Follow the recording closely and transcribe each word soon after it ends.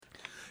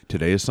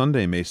Today is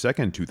Sunday, May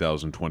 2nd,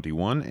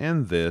 2021,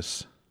 and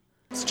this...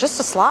 It's just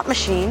a slot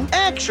machine.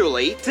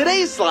 Actually,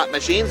 today's slot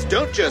machines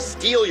don't just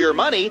steal your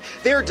money,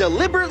 they're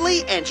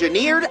deliberately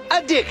engineered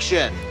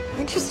addiction.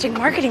 Interesting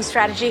marketing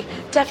strategy.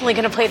 Definitely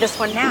gonna play this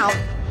one now.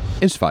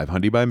 It's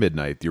 500 by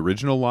Midnight, the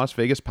original Las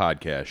Vegas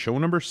podcast, show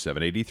number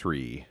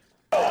 783.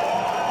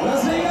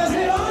 Las Vegas,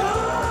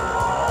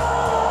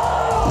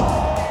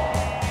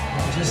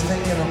 I'm just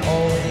thinking of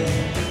all the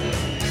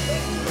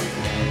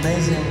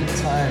amazing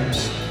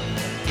times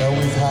that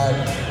we've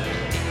had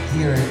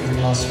here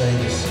in Las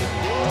Vegas.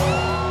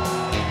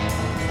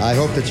 I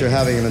hope that you're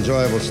having an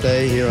enjoyable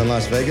stay here in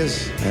Las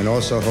Vegas, and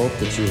also hope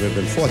that you have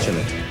been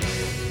fortunate.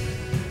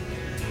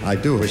 I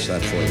do wish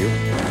that for you.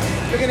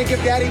 We're gonna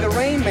give Daddy the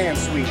Rain Man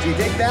suite. Do you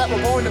dig that?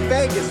 We're going to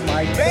Vegas,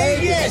 Mike.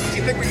 Vegas!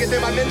 You think we get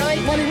there by midnight?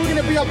 Honey, we're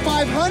gonna be up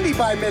 500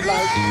 by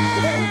midnight.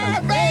 Yeah,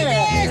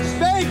 Vegas!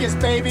 Vegas,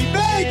 baby!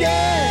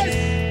 Vegas!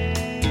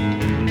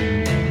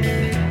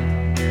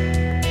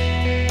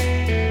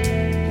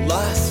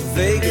 Las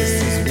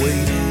Vegas is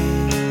waiting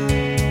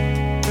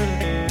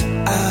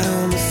out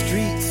on the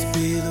streets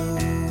below.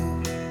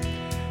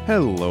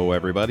 Hello,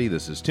 everybody.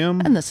 This is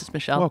Tim. And this is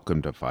Michelle.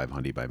 Welcome to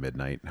 500 by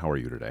Midnight. How are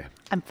you today?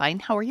 I'm fine.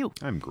 How are you?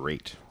 I'm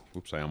great.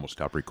 Oops, I almost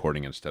stopped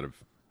recording instead of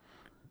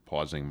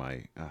pausing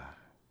my...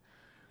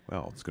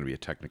 well, it's going to be a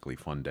technically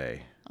fun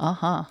day.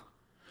 Uh-huh.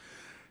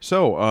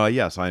 So,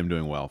 yes, I am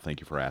doing well. Thank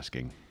you for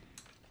asking.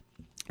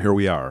 Here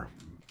we are,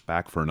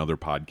 back for another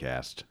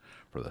podcast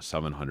for the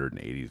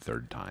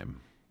 783rd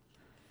time.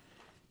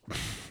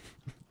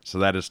 So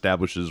that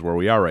establishes where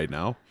we are right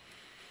now.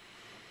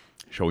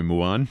 Shall we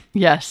move on?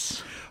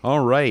 Yes.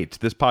 All right.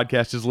 This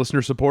podcast is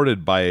listener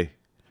supported by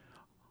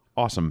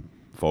awesome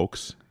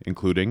folks,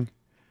 including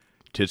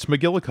Tits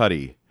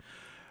McGillicuddy.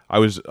 I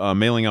was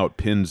mailing out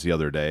pins the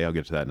other day. I'll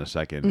get to that in a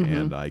second.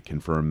 And I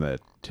confirmed that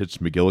Tits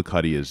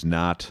McGillicuddy is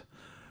not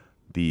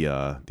the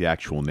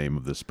actual name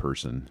of this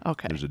person.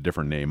 Okay. There's a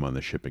different name on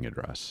the shipping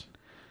address.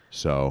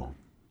 So,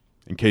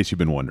 in case you've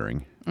been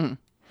wondering.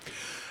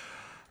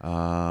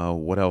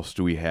 What else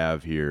do we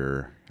have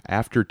here?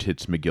 After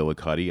Tits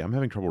McGillicuddy, I'm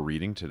having trouble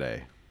reading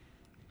today.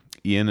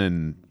 Ian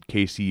and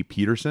Casey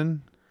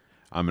Peterson.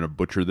 I'm going to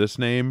butcher this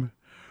name.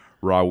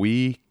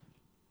 Rawi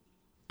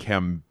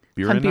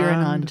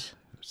Kambiranand.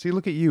 See,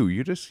 look at you.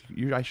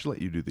 I should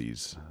let you do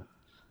these.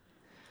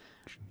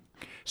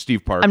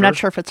 Steve Parker. I'm not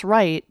sure if it's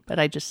right, but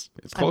I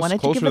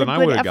wanted to give it a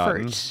good effort.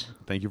 Gotten.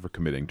 Thank you for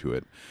committing to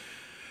it.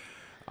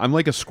 I'm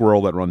like a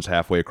squirrel that runs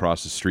halfway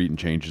across the street and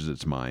changes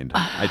its mind.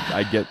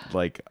 I get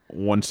like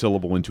one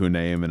syllable into a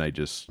name and I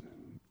just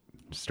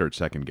start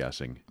second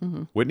guessing.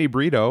 Whitney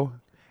Brito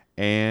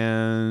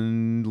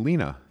and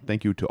Lena.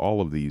 Thank you to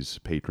all of these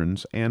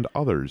patrons and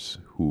others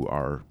who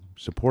are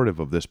supportive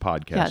of this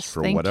podcast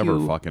for whatever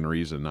fucking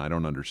reason. I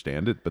don't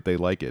understand it, but they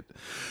like it.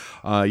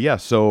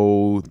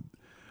 So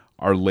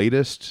our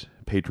latest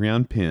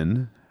Patreon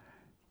pin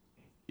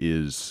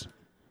is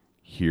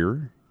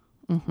here.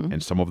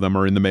 And some of them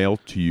are in the mail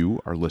to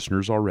you, our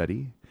listeners,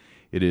 already.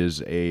 It is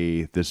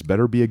This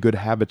Better Be a Good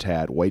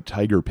Habitat white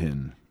tiger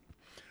pin.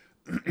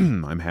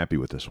 I'm happy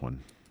with this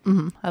one.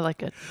 I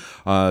like it.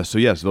 So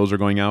yes, those are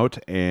going out,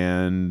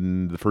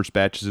 and the first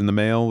batch is in the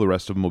mail. The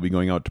rest of them will be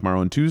going out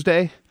tomorrow and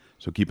Tuesday.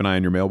 So keep an eye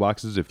on your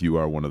mailboxes if you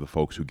are one of the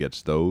folks who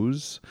gets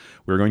those.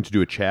 We're going to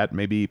do a chat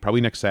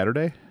probably next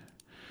Saturday.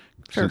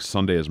 Sure. Since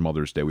Sunday is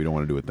Mother's Day, we don't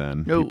want to do it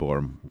then. No. People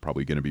are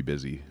probably going to be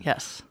busy.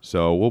 Yes.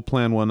 So we'll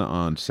plan one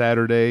on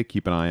Saturday.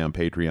 Keep an eye on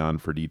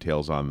Patreon for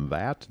details on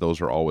that. Those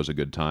are always a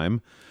good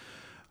time.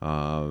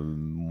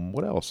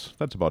 What else?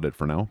 That's about it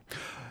for now.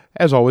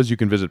 As always, you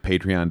can visit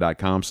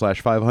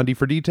patreon.com/500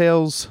 for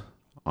details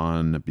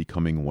on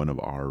becoming one of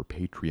our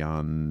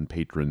Patreon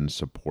patron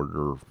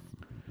supporter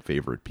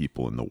favorite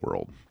people in the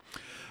world.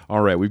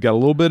 All right, we've got a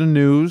little bit of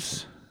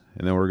news,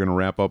 and then we're going to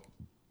wrap up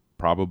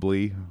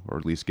probably, or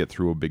at least get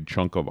through a big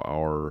chunk of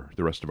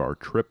the rest of our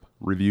trip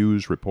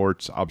reviews,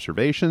 reports,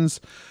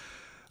 observations.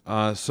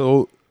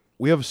 So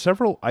we have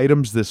several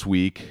items this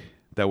week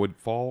that would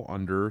fall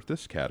under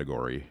this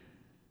category.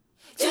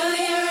 Do you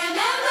remember?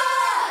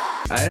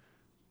 I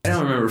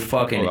don't remember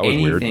fucking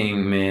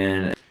anything,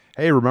 man.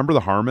 Hey, remember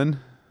the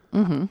Harmon?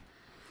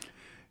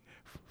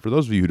 For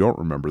those of you who don't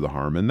remember the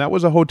Harmon, that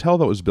was a hotel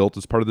that was built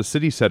as part of the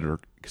City Center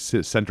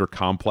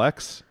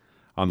complex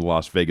on the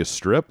Las Vegas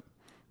Strip.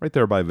 Right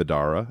there by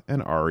Vidara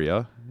and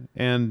Aria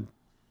and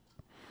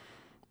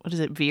what is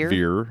it, Veer?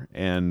 Veer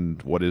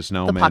and what is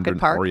now the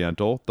Mandarin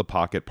Oriental, the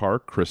Pocket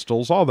Park,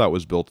 Crystals, all that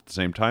was built at the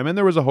same time. And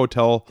there was a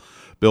hotel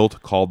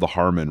built called the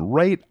Harmon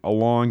right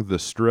along the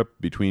strip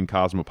between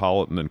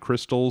Cosmopolitan and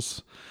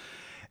Crystals.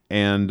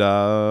 And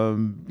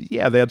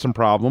they had some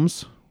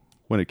problems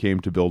when it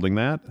came to building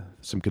that,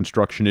 some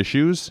construction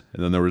issues.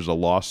 And then there was a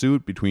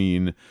lawsuit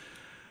between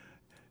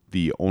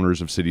the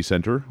owners of City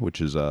Center,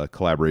 which is a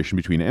collaboration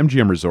between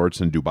MGM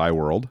Resorts and Dubai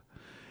World.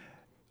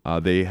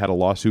 They had a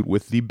lawsuit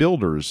with the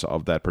builders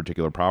of that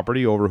particular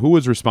property over who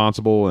was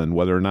responsible and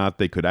whether or not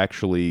they could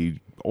actually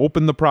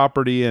open the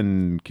property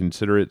and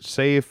consider it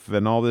safe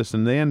and all this.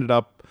 And they ended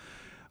up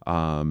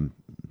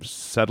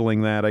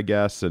settling that, I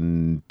guess,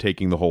 and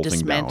taking the whole thing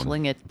down.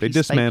 Dismantling it. They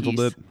dismantled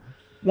it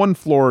one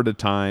floor at a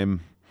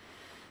time.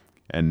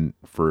 And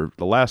for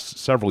the last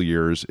several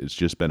years, it's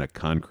just been a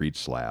concrete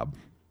slab.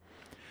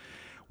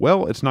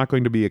 Well, it's not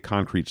going to be a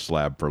concrete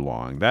slab for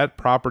long. That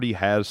property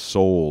has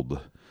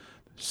sold.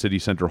 City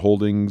Center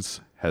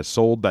Holdings has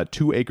sold that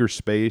 2-acre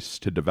space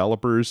to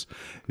developers.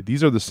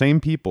 These are the same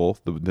people,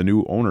 the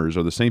new owners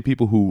are the same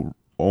people who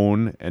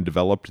own and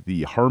developed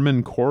the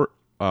Harmon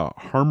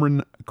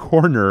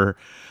Corner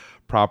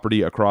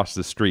property across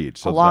the street.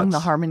 So along the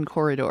Harmon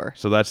Corridor.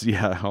 So that's, the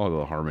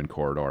Harmon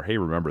Corridor. Hey,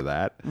 remember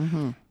that?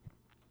 Mm-hmm.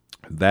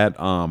 That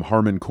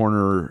Harmon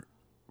Corner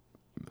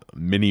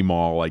mini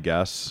mall, I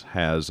guess,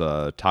 has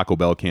a Taco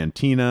Bell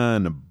Cantina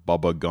and a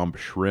Bubba Gump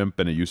Shrimp,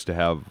 and it used to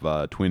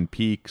have Twin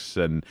Peaks,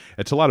 and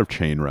it's a lot of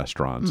chain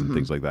restaurants and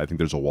things like that. I think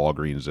there's a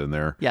Walgreens in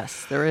there.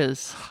 Yes, there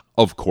is.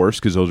 Of course,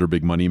 because those are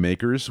big money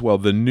makers. Well,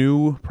 the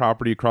new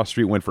property across the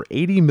street went for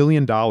 $80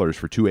 million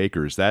for 2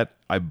 acres. That,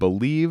 I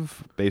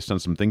believe, based on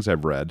some things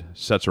I've read,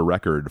 sets a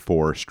record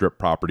for strip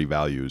property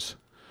values.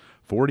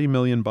 $40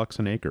 million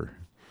an acre.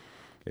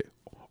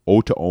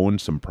 To own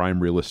some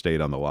prime real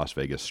estate on the Las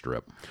Vegas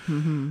Strip.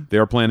 Mm-hmm. They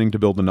are planning to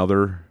build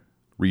another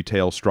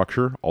retail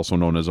structure, also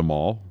known as a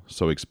mall,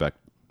 so expect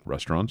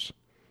restaurants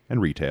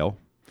and retail.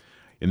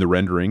 In the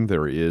rendering,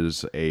 there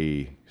is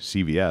a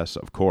CVS,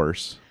 of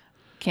course.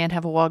 Can't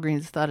have a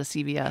Walgreens without a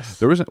CVS.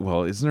 There isn't.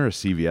 Well, isn't there a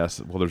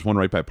CVS? Well, there's one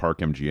right by Park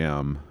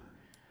MGM.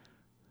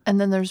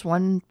 And then there's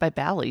one by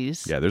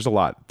Bally's. Yeah, there's a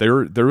lot.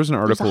 There was an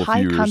article a few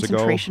years ago. There's a high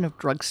concentration of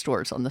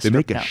drugstores on the Strip. They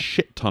make a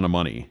shit ton of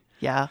money.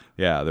 Yeah.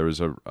 Yeah, there was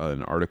an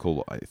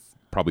article,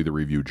 probably the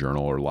Review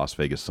Journal or Las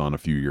Vegas Sun a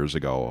few years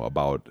ago,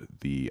 about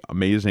the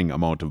amazing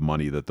amount of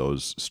money that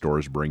those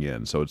stores bring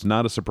in. So it's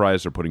not a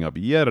surprise they're putting up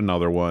yet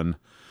another one.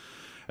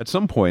 At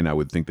some point, I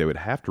would think they would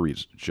have to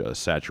reach a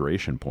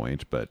saturation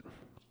point, but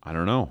I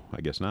don't know.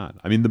 I guess not.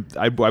 I mean,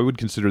 I would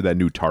consider that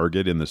new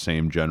Target in the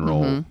same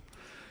general,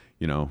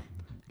 category,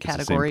 it's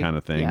the same kind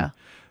of thing. Yeah.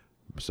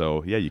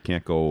 So, yeah, you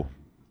can't go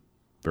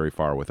very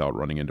far without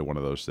running into one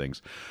of those things.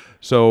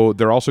 So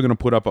they're also going to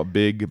put up a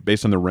big,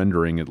 based on the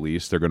rendering at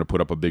least, they're going to put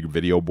up a big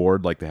video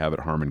board like they have at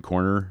Harmon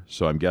Corner.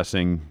 So I'm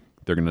guessing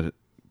they're going to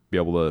be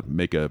able to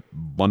make a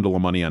bundle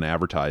of money on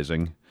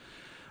advertising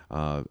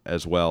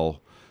as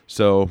well.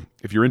 So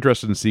if you're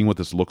interested in seeing what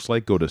this looks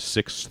like, go to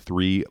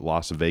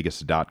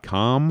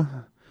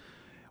 63lasvegas.com.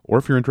 Or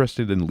if you're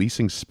interested in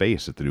leasing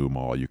space at the new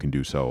mall, you can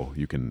do so.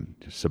 You can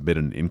submit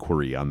an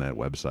inquiry on that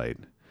website.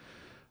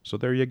 So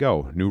there you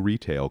go. New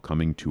retail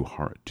coming to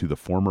the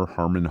former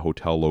Harmon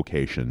Hotel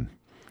location.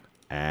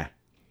 I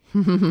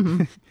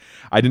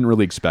didn't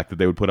really expect that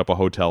they would put up a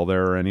hotel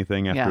there or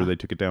anything after they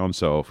took it down.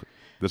 So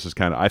this is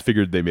I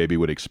figured they maybe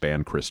would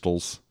expand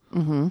Crystals.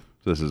 Mm-hmm.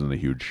 So this isn't a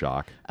huge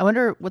shock. I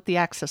wonder what the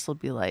access will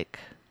be like.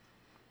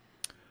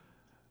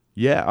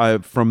 Yeah,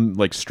 from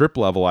Strip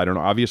level, I don't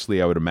know.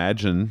 Obviously, I would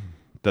imagine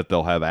that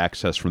they'll have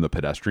access from the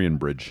pedestrian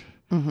bridge.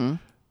 Mm-hmm.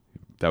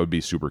 That would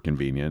be super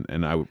convenient,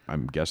 and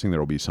I'm guessing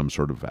there will be some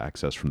sort of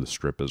access from the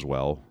Strip as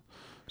well.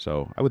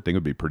 So I would think it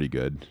would be pretty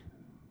good.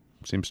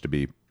 Seems to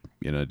be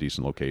in a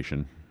decent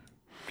location.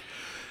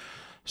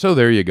 So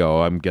there you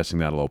go. I'm guessing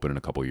that'll open in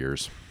a couple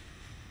years.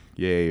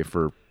 Yay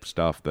for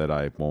stuff that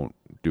I won't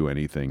do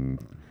anything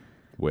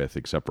with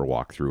except for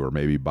walk through or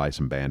maybe buy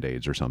some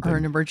Band-Aids or something. Or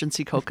an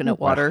emergency coconut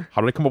water.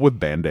 How did I come up with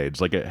Band-Aids?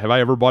 Have I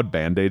ever bought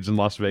Band-Aids in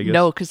Las Vegas?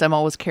 No, because I'm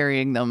always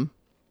carrying them.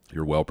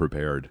 You're well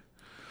prepared.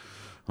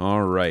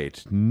 All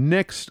right.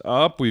 Next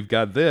up, we've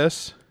got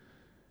this.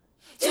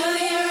 Do you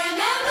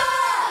remember?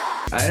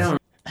 I don't.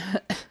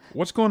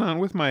 What's going on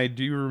with my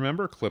Do You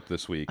Remember clip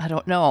this week? I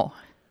don't know.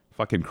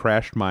 Fucking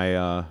crashed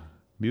my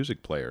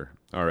music player.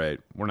 All right.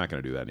 We're not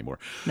going to do that anymore.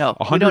 No,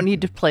 we don't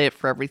need to play it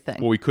for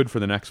everything. Well, we could for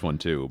the next one,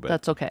 too. But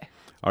that's okay.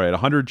 All right.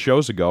 100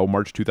 shows ago,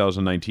 March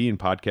 2019,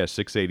 podcast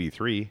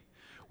 683,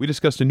 we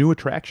discussed a new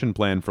attraction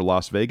plan for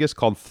Las Vegas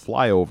called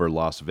Flyover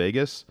Las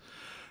Vegas.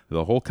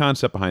 The whole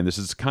concept behind this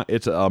is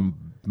it's a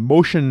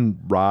motion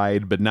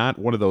ride, but not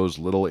one of those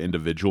little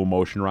individual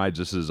motion rides.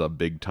 This is a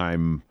big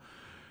time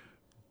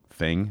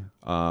thing.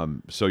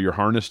 So you're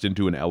harnessed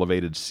into an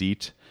elevated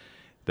seat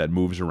that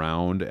moves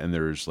around, and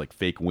there's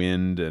fake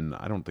wind, and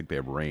I don't think they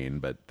have rain,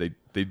 but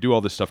they do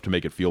all this stuff to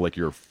make it feel like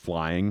you're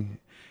flying.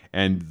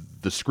 And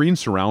the screen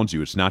surrounds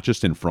you. It's not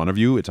just in front of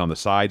you. It's on the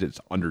side.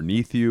 It's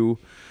underneath you.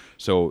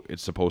 So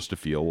it's supposed to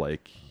feel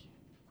like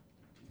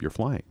you're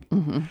flying.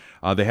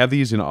 Mm-hmm. They have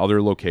these in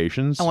other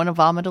locations. I want to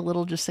vomit a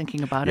little just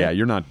thinking about it. Yeah,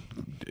 you're not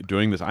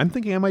doing this. I'm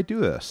thinking I might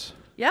do this.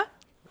 Yeah.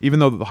 Even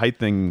though the height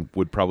thing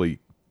would probably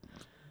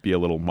be a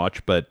little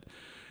much, but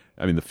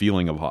I mean the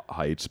feeling of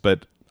heights,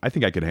 but I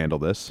think I could handle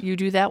this. You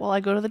do that while I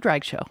go to the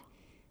drag show.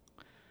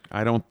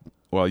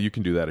 Well, you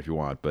can do that if you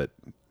want, but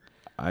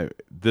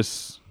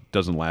this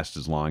doesn't last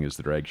as long as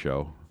the drag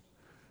show.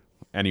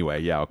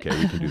 Anyway, yeah, okay,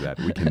 we can do that.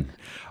 We can.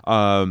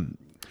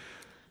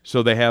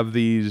 So they have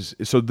these.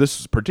 So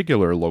this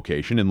particular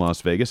location in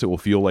Las Vegas, it will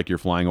feel like you're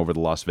flying over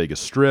the Las Vegas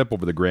Strip,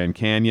 over the Grand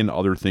Canyon,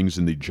 other things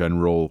in the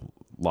general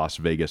Las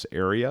Vegas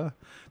area.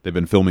 They've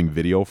been filming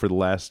video for the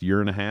last year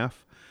and a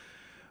half.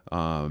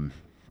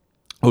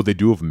 They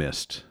do have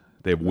mist.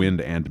 They have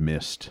wind and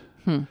mist.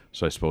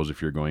 So I suppose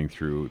if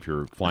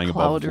you're flying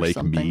above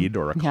Lake Mead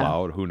or a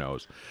cloud, who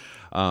knows?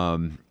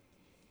 And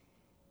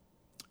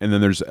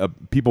then there's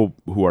people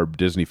who are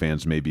Disney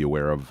fans may be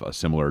aware of a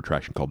similar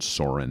attraction called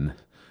Soarin',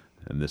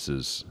 and this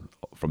is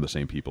from the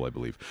same people, I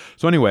believe.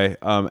 So anyway,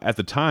 at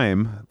the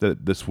time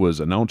that this was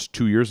announced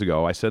 2 years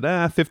ago, I said,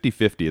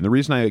 50-50. And the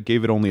reason I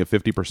gave it only a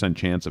 50%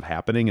 chance of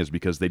happening is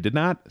because they did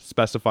not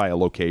specify a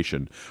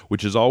location,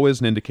 which is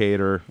always an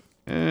indicator.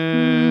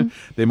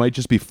 They might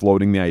just be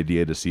floating the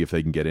idea to see if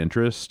they can get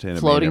interest. And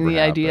floating the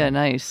happen. idea,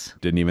 nice.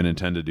 Didn't even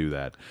intend to do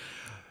that.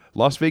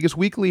 Las Vegas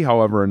Weekly,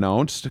 however,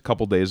 announced a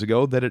couple days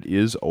ago that it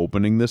is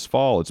opening this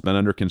fall. It's been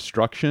under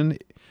construction.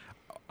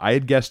 I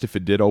had guessed if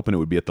it did open, it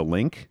would be at the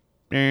Link.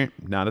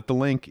 Not at the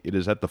Link. It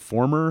is at the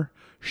former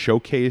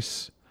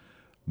Showcase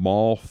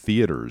Mall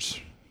Theaters,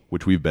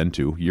 which we've been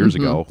to years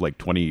ago,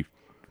 like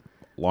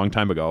long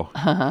time ago,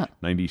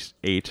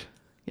 98.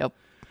 Yep.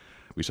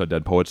 We saw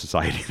Dead Poets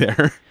Society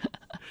there.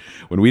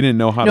 When we didn't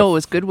know how to... No, it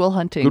was Good Will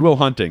Hunting. Good Will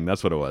Hunting,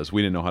 that's what it was.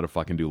 We didn't know how to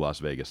fucking do Las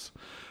Vegas.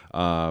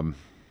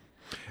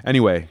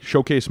 Anyway,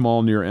 Showcase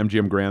Mall near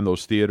MGM Grand,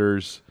 those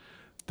theaters,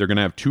 they're going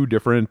to have 2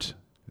 different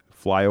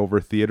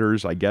flyover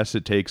theaters. I guess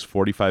it takes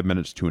 45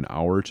 minutes to an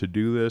hour to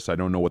do this. I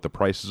don't know what the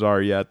prices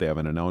are yet. They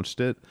haven't announced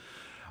it.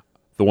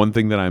 The one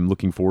thing that I'm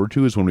looking forward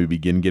to is when we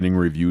begin getting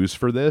reviews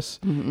for this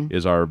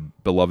is our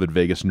beloved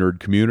Vegas nerd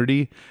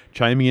community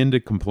chiming in to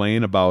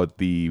complain about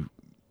the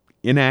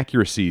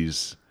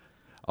inaccuracies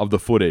of the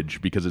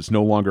footage because it's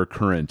no longer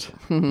current,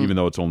 even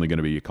though it's only going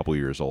to be a couple of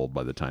years old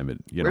by the time it.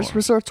 Where's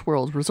Resorts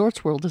World?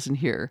 Resorts World isn't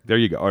here. There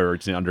you go, or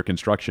it's under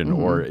construction,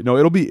 or no,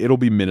 it'll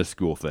be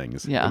minuscule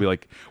things. Yeah. It'll be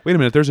like, wait a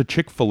minute, there's a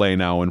Chick-fil-A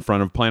now in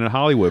front of Planet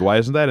Hollywood. Why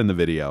isn't that in the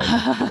video?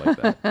 Like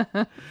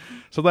that.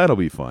 So that'll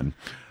be fun.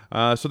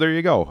 So there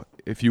you go.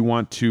 If you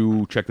want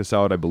to check this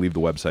out, I believe the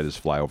website is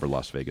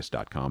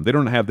flyoverlasvegas.com. They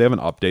haven't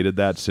updated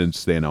that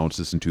since they announced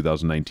this in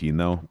 2019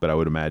 though, but I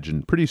would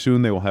imagine pretty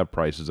soon they will have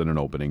prices and an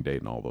opening date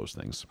and all those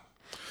things.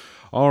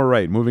 All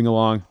right, moving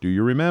along. Do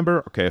you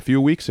remember? Okay, a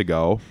few weeks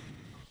ago,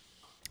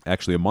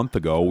 actually a month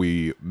ago,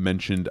 we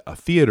mentioned a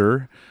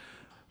theater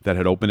that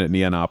had opened at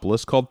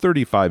Neonopolis called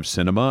 35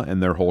 Cinema,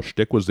 and their whole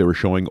shtick was they were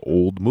showing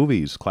old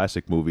movies,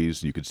 classic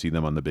movies. You could see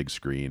them on the big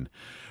screen.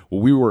 Well,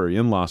 we were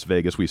in Las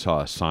Vegas. We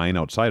saw a sign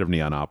outside of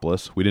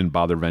Neonopolis. We didn't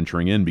bother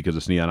venturing in because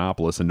it's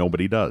Neonopolis and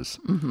nobody does.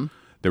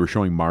 They were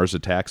showing Mars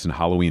Attacks and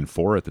Halloween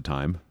 4 at the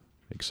time.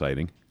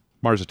 Exciting.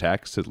 Mars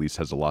Attacks at least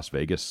has a Las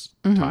Vegas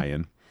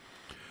tie-in.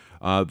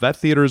 That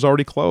theater is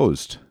already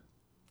closed.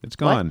 It's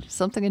gone. What?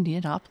 Something in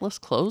Neonopolis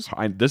closed?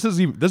 This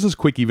is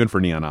quick even for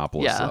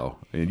Neonopolis, though.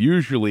 And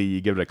usually you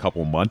give it a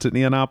couple months at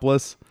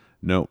Neonopolis.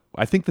 No,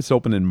 I think this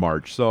opened in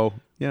March, so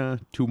yeah,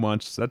 2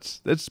 months.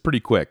 That's pretty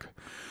quick.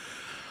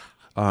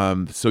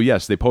 So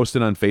yes, they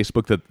posted on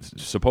Facebook that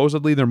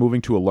supposedly they're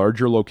moving to a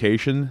larger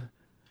location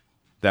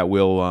that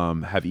will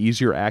have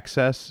easier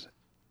access,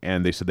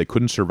 and they said they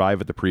couldn't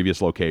survive at the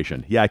previous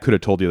location. Yeah, I could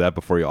have told you that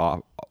before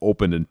you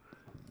opened and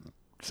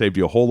saved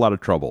you a whole lot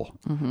of trouble.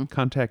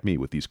 Contact me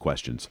with these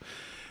questions.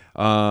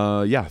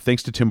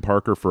 Thanks to Tim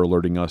Parker for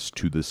alerting us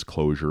to this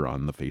closure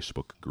on the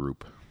Facebook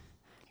group.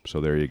 So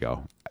there you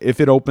go.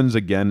 If it opens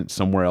again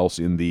somewhere else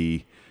in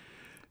the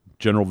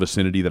general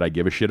vicinity that I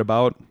give a shit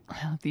about,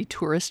 the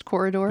tourist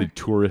corridor, the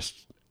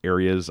tourist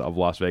areas of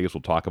Las Vegas,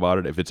 we'll talk about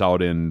it. If it's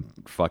out in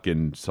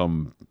fucking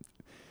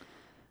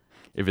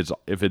if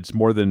it's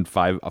more than a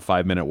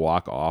 5-minute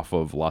walk off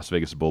of Las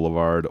Vegas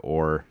Boulevard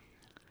or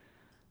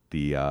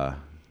the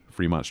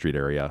Fremont Street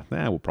area,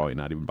 we'll probably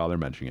not even bother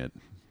mentioning it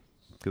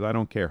because I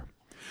don't care.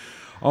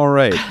 All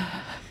right.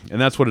 And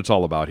that's what it's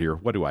all about here.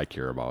 What do I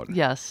care about?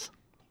 Yes.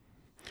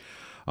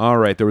 All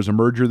right. There was a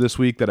merger this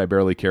week that I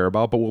barely care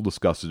about, but we'll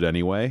discuss it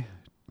anyway.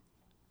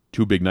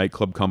 2 big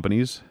nightclub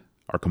companies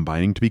are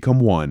combining to become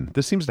one.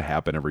 This seems to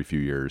happen every few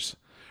years.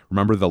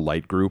 Remember the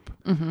Light Group?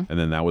 And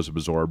then that was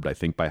absorbed, I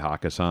think, by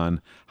Hakkasan.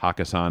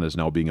 Hakkasan is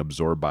now being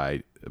absorbed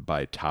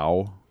by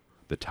Tao,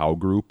 the Tao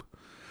Group.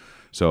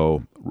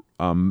 So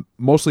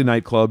mostly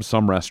nightclubs,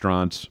 some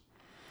restaurants,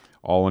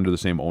 all under the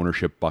same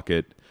ownership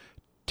bucket.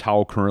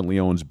 Tao currently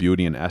owns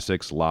Beauty and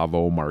Essex,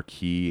 Lavo,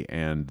 Marquee,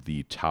 and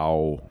the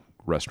Tao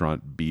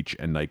restaurant, beach,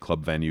 and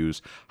nightclub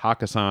venues.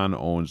 Hakkasan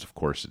owns, of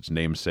course, its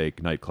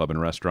namesake nightclub and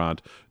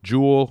restaurant,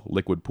 Jewel,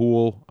 Liquid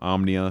Pool,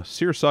 Omnia,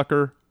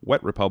 Seersucker,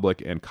 Wet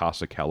Republic, and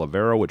Casa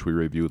Calavera, which we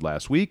reviewed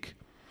last week.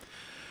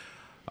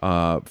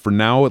 For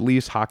now, at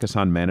least,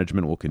 Hakkasan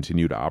management will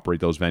continue to operate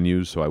those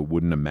venues, so I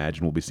wouldn't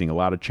imagine we'll be seeing a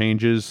lot of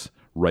changes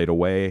right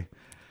away.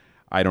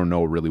 I don't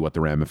know really what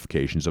the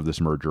ramifications of this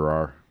merger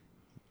are.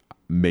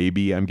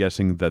 Maybe I'm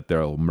guessing that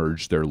they'll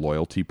merge their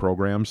loyalty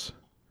programs.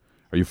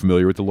 Are you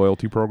familiar with the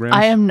loyalty programs?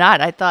 I am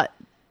not. I thought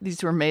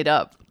these were made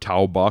up.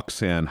 Tao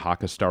Bucks and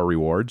Hakka-Star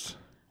Rewards,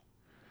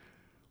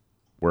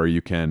 where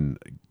you can,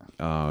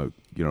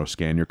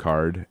 scan your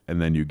card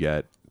and then you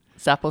get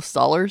Zappos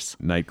dollars,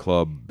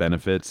 nightclub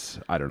benefits.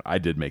 I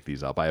did make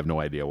these up. I have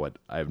no idea.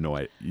 They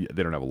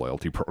don't have a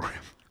loyalty program.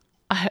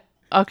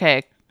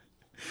 Okay.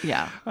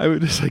 Yeah. I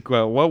would just like,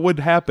 well, what would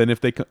happen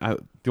if they? The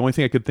only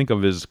thing I could think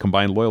of is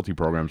combined loyalty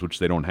programs, which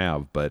they don't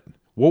have. But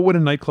what would a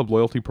nightclub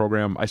loyalty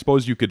program? I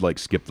suppose you could like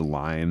skip the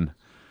line,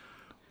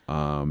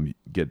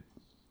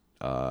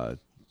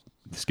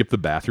 skip the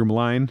bathroom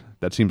line.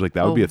 That seems like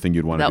that would be a thing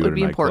you'd want to do at a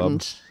nightclub. That would be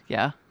important.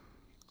 Yeah.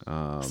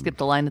 Skip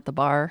the line at the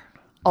bar.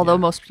 Although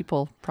most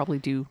people probably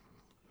do.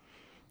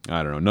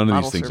 I don't know. None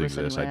of these things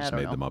exist. Anyway. I just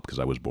made them up because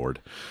I was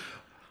bored.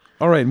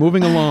 All right,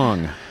 moving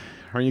along.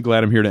 Aren't you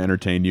glad I'm here to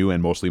entertain you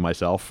and mostly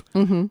myself?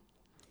 Mm-hmm.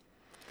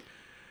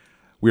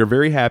 We are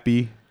very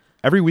happy.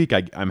 Every week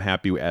I'm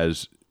happy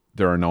as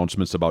there are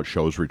announcements about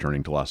shows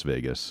returning to Las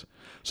Vegas.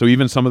 So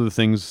even some of the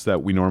things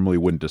that we normally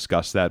wouldn't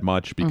discuss that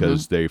much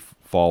because they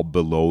fall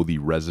below the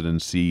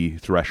residency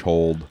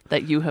threshold.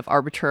 That you have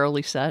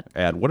arbitrarily set.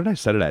 At, what did I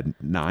set it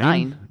at?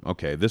 9?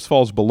 Okay, this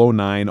falls below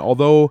 9,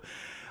 although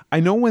I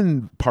know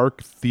when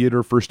Park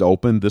Theater first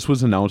opened, this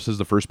was announced as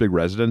the first big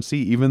residency,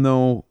 even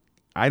though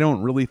I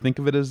don't really think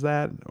of it as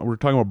that. We're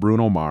talking about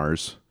Bruno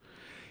Mars.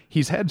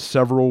 He's had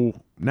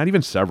several, not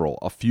even several,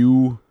 a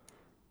few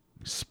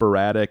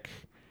sporadic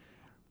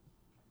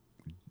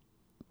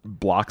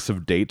blocks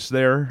of dates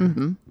there,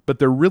 but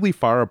they're really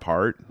far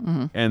apart,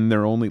 and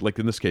they're only, like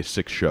in this case,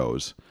 6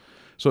 shows.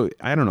 So,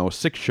 I don't know,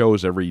 6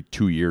 shows every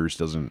 2 years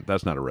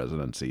that's not a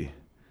residency.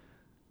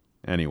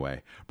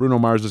 Anyway, Bruno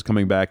Mars is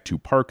coming back to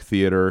Park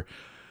Theater.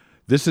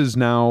 This is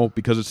now,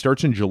 because it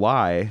starts in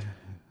July,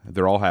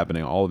 they're all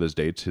happening, all of his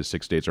dates, his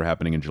 6 dates are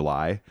happening in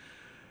July,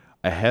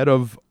 ahead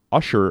of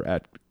Usher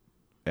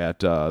at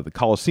the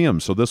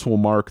Coliseum. So this will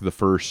mark the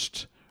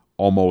first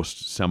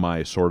almost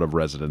sort of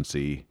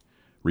residency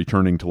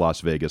returning to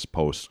Las Vegas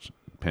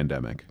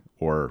post-pandemic.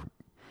 Or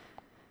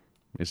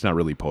it's not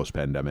really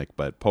post-pandemic,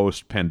 but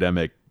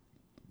post-pandemic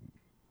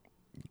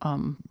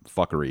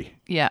fuckery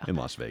in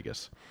Las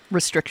Vegas.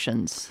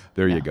 Restrictions.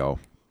 There you go.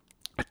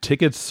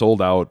 Tickets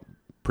sold out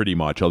pretty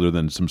much, other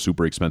than some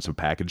super expensive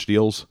package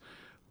deals,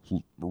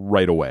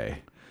 right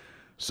away.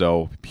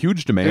 So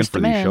huge demand for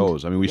these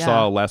shows. I mean, we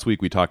saw last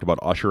week, we talked about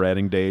Usher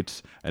adding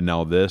dates, and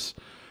now this.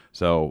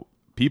 So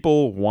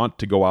people want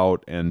to go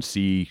out and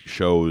see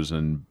shows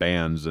and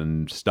bands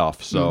and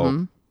stuff.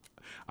 So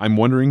I'm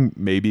wondering,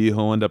 maybe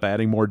he'll end up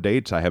adding more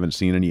dates. I haven't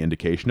seen any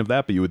indication of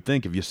that, but you would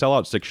think if you sell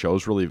out 6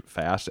 shows really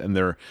fast, and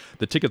the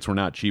tickets were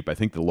not cheap. I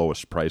think the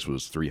lowest price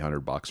was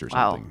 $300 or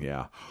something.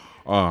 Yeah.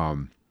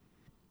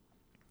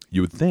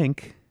 You would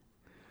think,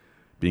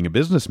 being a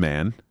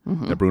businessman,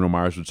 that Bruno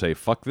Mars would say,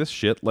 fuck this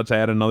shit, let's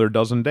add another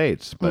dozen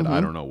dates. But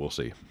I don't know, we'll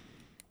see.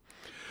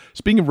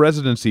 Speaking of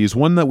residencies,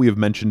 one that we have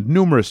mentioned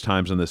numerous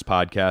times on this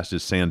podcast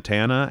is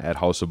Santana at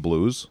House of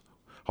Blues.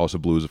 House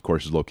of Blues, of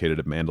course, is located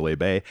at Mandalay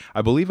Bay.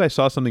 I believe I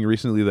saw something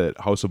recently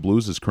that House of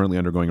Blues is currently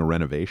undergoing a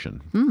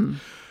renovation.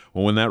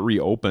 Well, when that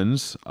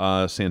reopens,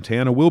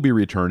 Santana will be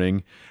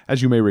returning.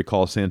 As you may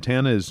recall,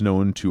 Santana is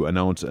known to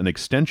announce an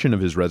extension of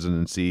his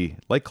residency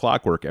like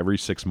clockwork every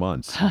 6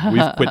 months.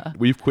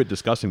 We've quit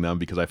discussing them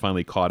because I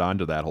finally caught on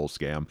to that whole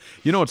scam.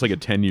 You know, it's like a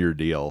 10-year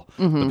deal,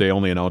 but they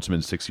only announce them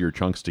in 6-year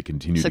chunks to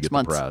continue to get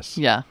the press.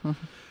 Yeah.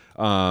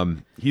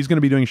 He's going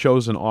to be doing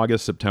shows in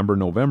August, September,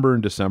 November,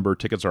 and December.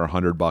 Tickets are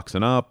 $100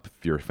 and up.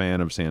 If you're a fan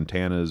of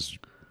Santana's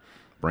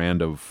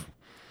brand of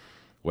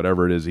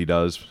whatever it is he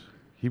does,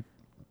 he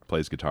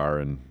plays guitar.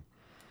 And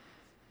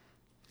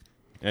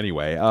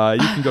anyway,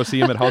 you can go see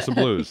him at House of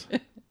Blues.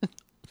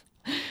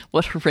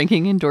 What a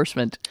ringing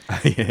endorsement.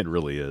 It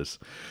really is.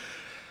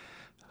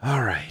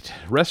 All right.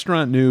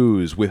 Restaurant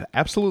news. With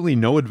absolutely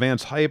no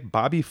advance hype,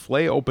 Bobby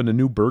Flay opened a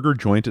new burger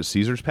joint at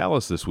Caesar's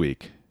Palace this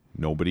week.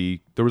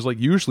 There was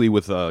usually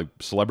with a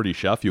celebrity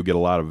chef, you'll get a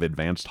lot of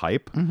advanced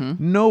hype.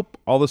 Nope.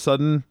 All of a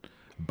sudden,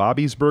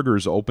 Bobby's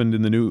Burgers opened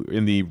in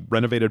the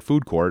renovated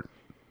food court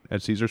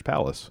at Caesar's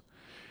Palace.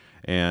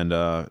 And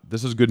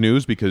this is good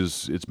news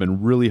because it's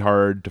been really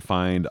hard to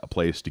find a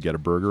place to get a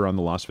burger on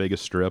the Las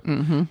Vegas Strip.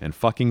 And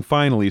fucking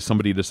finally,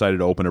 somebody decided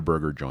to open a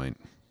burger joint.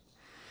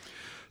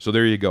 So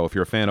there you go. If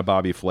you're a fan of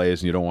Bobby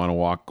Flay's and you don't want to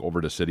walk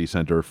over to City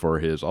Center for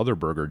his other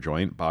burger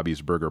joint,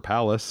 Bobby's Burger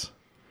Palace,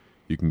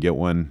 you can get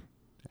one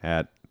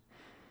at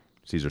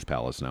Caesar's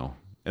Palace now.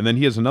 And then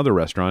he has another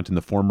restaurant in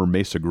the former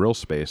Mesa Grill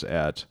space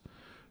at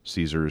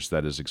Caesar's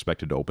that is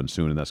expected to open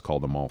soon, and that's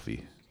called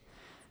Amalfi.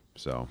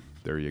 So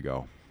there you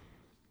go.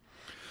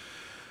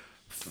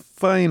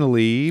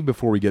 Finally,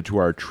 before we get to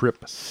our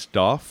trip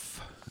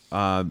stuff,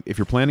 if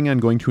you're planning on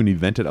going to an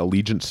event at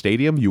Allegiant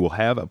Stadium, you will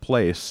have a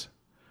place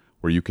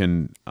where you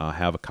can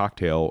have a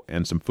cocktail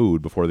and some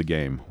food before the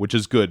game, which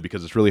is good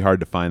because it's really hard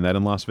to find that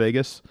in Las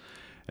Vegas.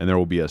 And there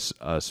will be a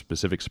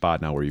specific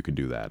spot now where you can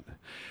do that.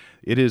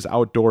 It is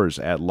outdoors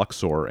at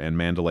Luxor and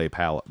Mandalay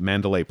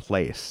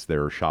Place.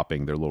 Their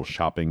little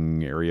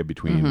shopping area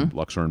between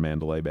Luxor and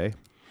Mandalay Bay.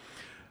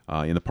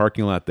 In the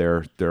parking lot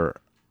there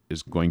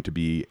is going to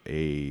be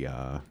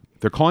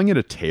they're calling it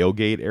a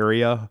tailgate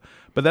area,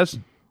 but that's,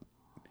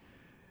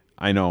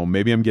 I know,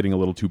 maybe I'm getting a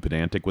little too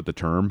pedantic with the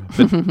term,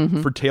 but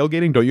for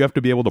tailgating, don't you have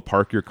to be able to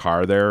park your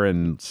car there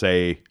and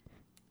say,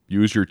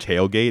 use your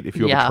tailgate if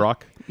you have a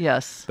truck?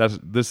 Yes.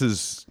 This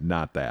is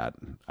not that.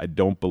 I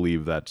don't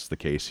believe that's the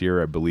case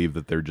here. I believe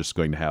that they're just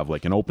going to have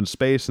like an open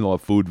space and they'll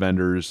have food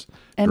vendors.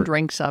 And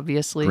drinks,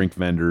 obviously. Drink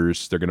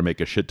vendors. They're going to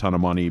make a shit ton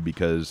of money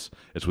because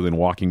it's within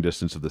walking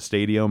distance of the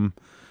stadium.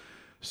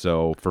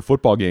 So for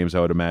football games, I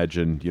would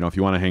imagine, if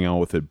you want to hang out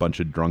with a bunch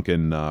of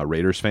drunken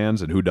Raiders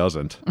fans, and who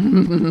doesn't,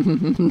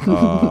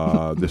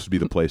 this would be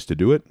the place to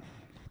do it.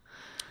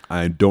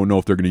 I don't know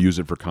if they're going to use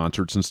it for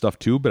concerts and stuff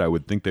too, but I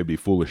would think they'd be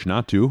foolish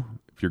not to.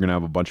 If you're going to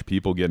have a bunch of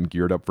people getting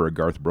geared up for a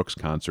Garth Brooks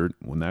concert,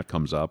 when that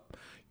comes up,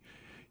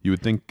 you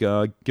would think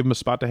give them a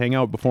spot to hang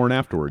out before and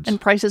afterwards.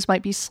 And prices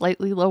might be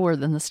slightly lower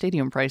than the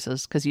stadium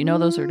prices because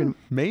those are going to...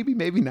 Maybe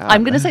not.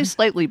 I'm going to say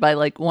slightly by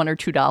like $1 or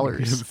 $2.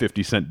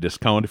 50-cent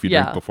discount if you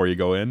drink before you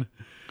go in.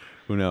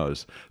 Who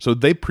knows? So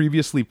they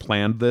previously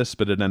planned this,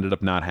 but it ended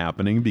up not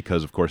happening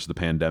because, of course, the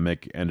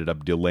pandemic ended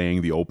up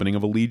delaying the opening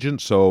of Allegiant.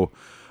 So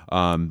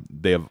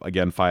they have,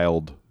 again,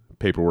 filed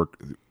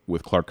paperwork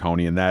with Clark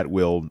County, and that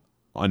will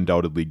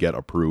undoubtedly get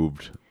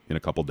approved in a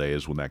couple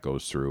days when that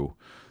goes through.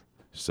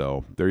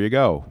 So there you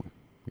go.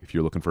 If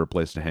you're looking for a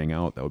place to hang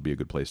out, that would be a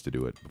good place to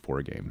do it before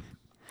a game.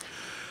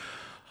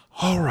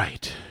 All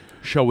right.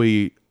 Shall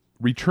we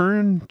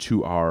return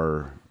to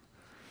our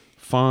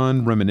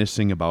fun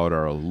reminiscing about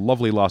our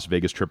lovely Las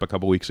Vegas trip a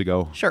couple weeks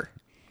ago? Sure.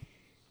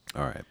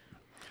 All right.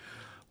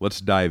 Let's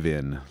dive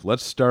in.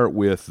 Let's start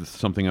with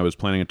something I was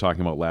planning on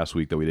talking about last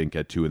week that we didn't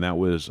get to, and that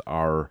was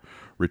our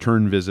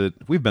return visit.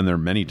 We've been there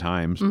many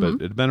times, but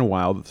it had been a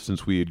while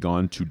since we had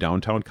gone to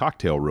Downtown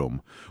Cocktail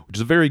Room, which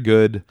is a very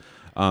good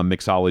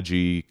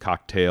mixology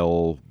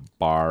cocktail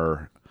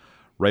bar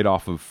right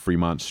off of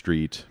Fremont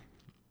Street.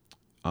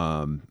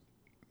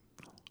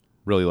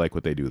 Really like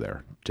what they do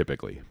there,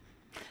 typically.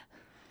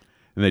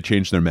 And they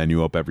change their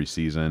menu up every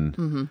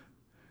season.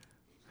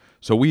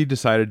 So we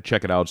decided to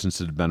check it out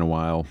since it had been a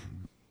while.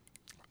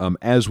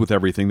 As with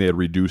everything, they had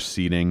reduced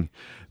seating.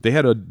 They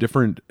had a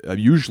different,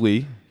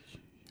 usually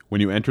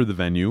when you enter the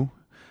venue,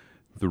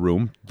 the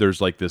room, there's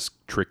like this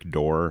trick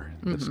door.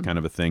 That's kind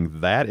of a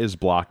thing. That is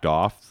blocked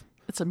off.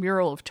 It's a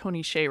mural of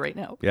Tony Hsieh right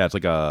now. Yeah, it's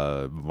like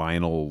a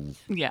vinyl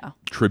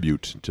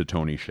tribute to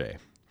Tony Hsieh.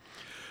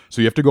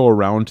 So you have to go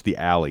around the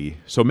alley.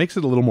 So it makes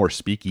it a little more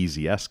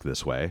speakeasy-esque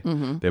this way.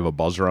 They have a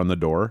buzzer on the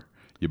door.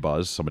 You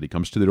buzz, somebody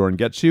comes to the door and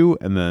gets you,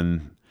 and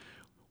then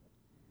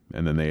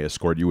they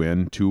escort you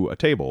in to a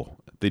table.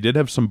 They did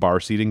have some bar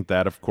seating.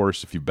 That, of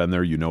course, if you've been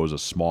there, you know is a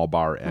small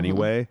bar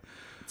anyway.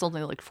 It's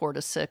only like 4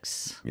 to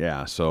 6.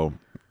 Yeah, so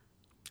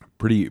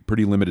pretty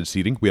limited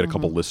seating. We had a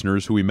couple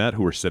listeners who we met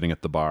who were sitting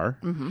at the bar.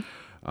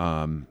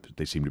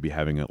 They seemed to be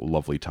having a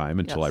lovely time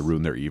until I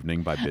ruined their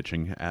evening by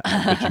bitching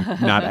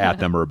not at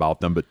them or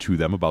about them, but to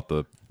them about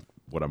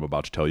what I'm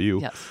about to tell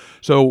you. Yes.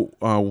 So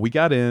we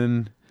got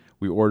in,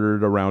 we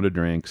ordered a round of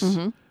drinks.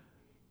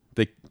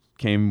 They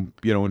came,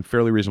 in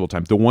fairly reasonable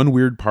time. The one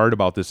weird part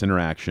about this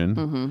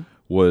interaction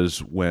was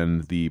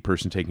when the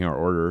person taking our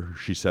order,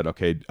 she said,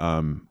 okay,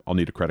 I'll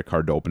need a credit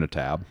card to open a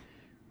tab.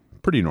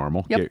 Pretty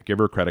normal. Yep. Give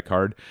her a credit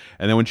card.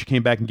 And then when she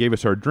came back and gave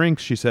us our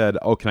drinks, she said,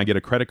 oh, can I get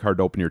a credit card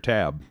to open your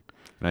tab?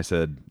 And I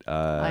said,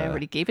 I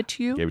already gave it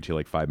to you. Gave it to you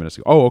like 5 minutes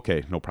ago. Oh,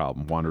 okay, no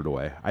problem. Wandered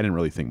away. I didn't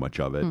really think much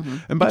of it.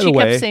 And by the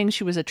way, she kept saying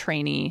she was a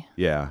trainee.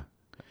 Yeah.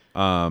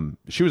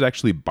 She was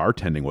actually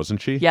bartending,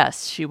 wasn't she?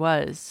 Yes, she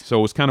was. So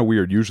it was kind of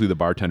weird. Usually the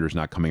bartender's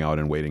not coming out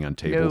and waiting on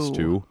tables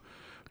too.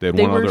 They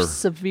were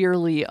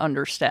severely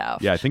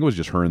understaffed. Yeah, I think it was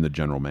just her and the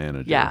general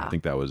manager. Yeah. I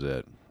think that was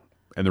it.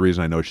 And the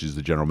reason I know she's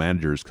the general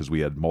manager is because we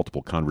had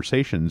multiple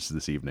conversations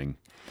this evening.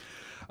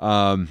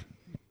 So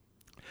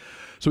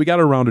we got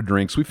a round of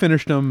drinks. We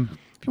finished them.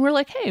 And we're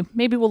like, hey,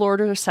 maybe we'll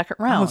order a second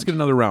round. Let's get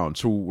another round.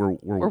 So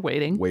we're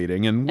waiting.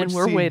 And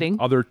we're waiting.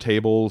 Other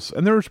tables.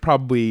 And there was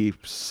probably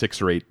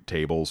 6 or 8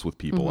 tables with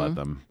people at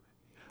them.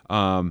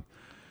 And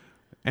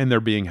they're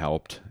being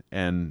helped.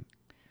 And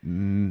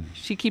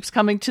she keeps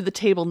coming to the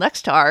table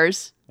next to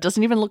ours,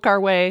 doesn't even look our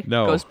way,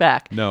 goes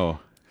back. No.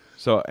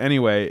 So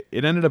anyway,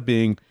 it ended up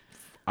being,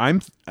 I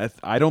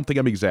don't think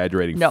I'm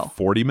exaggerating,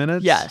 40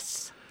 minutes?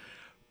 Yes.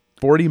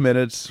 40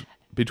 minutes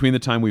between the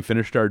time we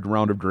finished our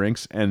round of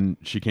drinks and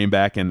she came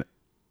back and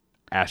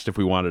asked if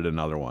we wanted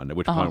another one, at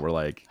which point we're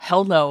like,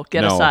 hell no,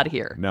 get us out of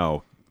here.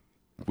 No,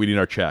 we need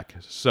our check.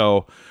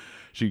 So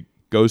she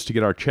goes to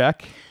get our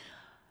check.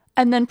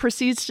 And then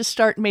proceeds to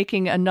start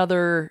making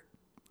another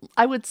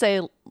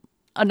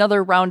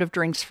round of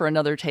drinks for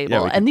another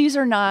table. Yeah, and these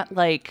are not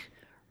like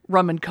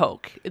rum and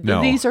Coke.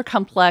 No. These are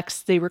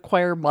complex. They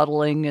require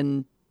muddling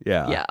and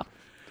yeah.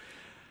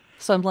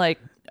 So I'm like,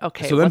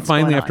 okay. So then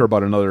finally, after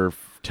about another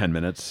 10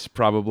 minutes,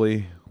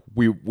 probably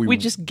we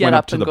just get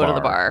up and go to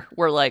the bar.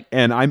 We're like,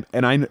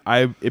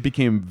 it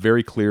became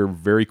very clear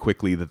very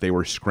quickly that they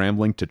were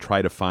scrambling to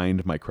try to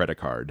find my credit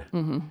card.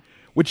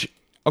 Which,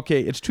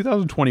 okay, it's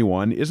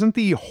 2021. Isn't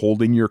the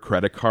holding your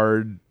credit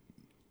card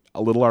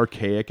a little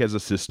archaic as a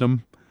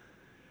system?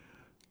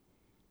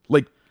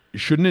 Like,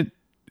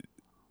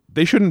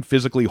 they shouldn't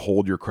physically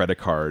hold your credit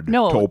card to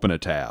open a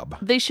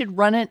tab. They should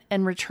run it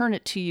and return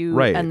it to you,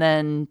 right? And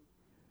then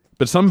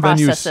But some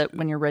process venues, it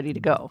when you're ready to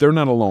go. they're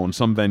not alone.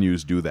 Some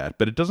venues do that,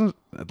 but it doesn't,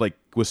 like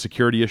with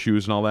security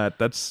issues and all that.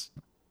 That's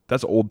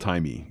old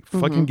timey.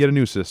 Fucking get a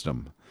new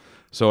system.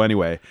 So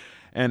anyway,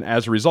 and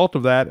as a result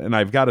of that, and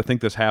I've got to think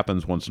this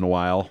happens once in a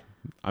while.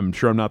 I'm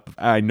sure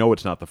I know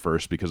it's not the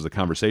first because of the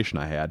conversation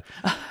I had.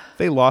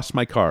 They lost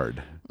my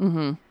card.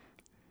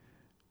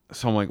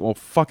 So I'm like, well,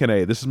 fucking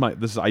A.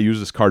 I use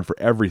this card for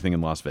everything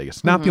in Las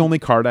Vegas. Not the only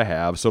card I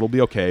have, so it'll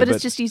be okay. But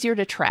it's just easier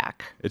to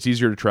track. It's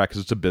easier to track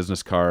because it's a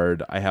business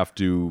card. I have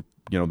to,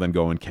 then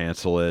go and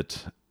cancel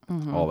it,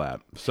 all that.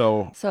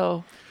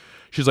 So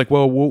she's like,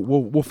 well,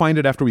 we'll find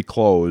it after we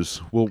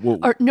close.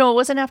 Or, no, it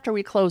wasn't after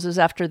we closed. It was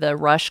after the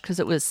rush because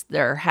it was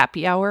their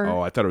happy hour.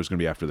 Oh, I thought it was going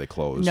to be after they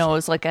closed. No, it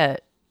was like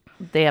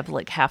they have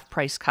like half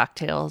price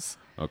cocktails.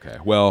 Okay,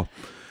 well.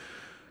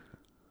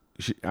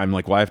 I'm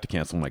like, well, I have to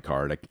cancel my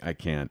card. I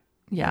can't.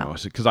 Yeah.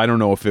 Because I don't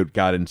know if it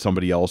got in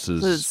somebody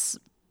else's his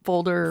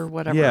folder or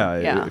whatever.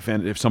 Yeah.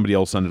 If somebody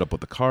else ended up with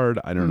the card,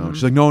 I don't know.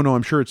 She's like, no,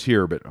 I'm sure it's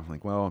here, but I'm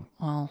like, well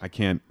I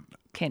can't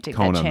take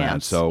count that on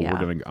chance. that. So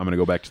I'm gonna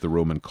go back to the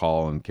room and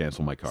call and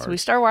cancel my card. So we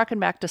start walking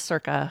back to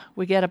Circa.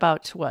 We get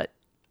about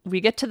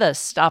we get to the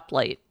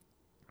stoplight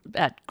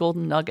at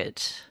Golden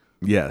Nugget.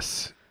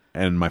 Yes,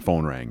 and my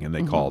phone rang, and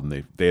they called,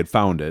 and they had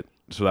found it,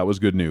 so that was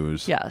good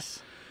news.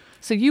 Yes.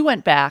 So you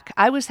went back.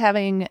 I was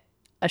having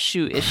a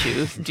shoe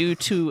issue due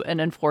to an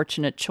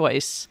unfortunate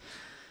choice.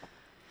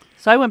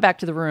 So I went back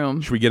to the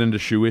room. Should we get into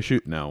shoe issue?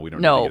 No, we don't.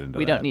 No, need to get into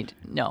we that. don't need.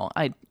 No,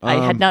 I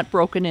had not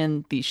broken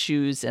in these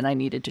shoes, and I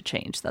needed to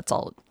change. That's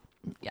all.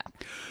 Yeah.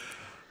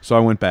 So I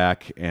went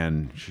back,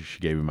 and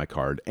she gave me my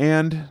card,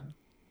 and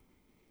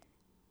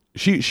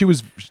she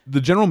was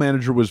the general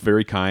manager was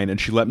very kind, and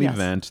she let me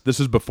vent. This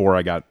is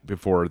before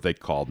they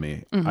called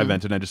me. I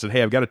vented, and I just said,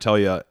 "Hey, I've got to tell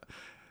you."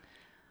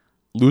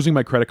 Losing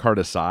my credit card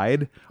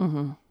aside,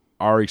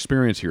 our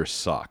experience here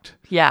sucked.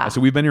 Yeah.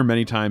 So we've been here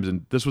many times,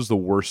 and this was the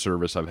worst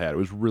service I've had. It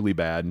was really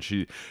bad, and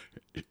she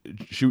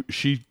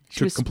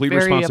took complete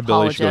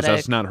responsibility. She goes,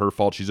 "That's not her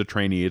fault. She's a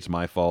trainee. It's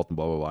my fault." And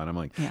blah blah blah. And I'm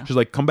like, she's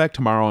like, "Come back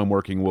tomorrow. I'm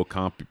working. We'll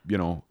comp.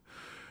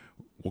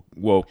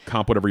 We'll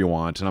comp whatever you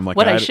want." And I'm like,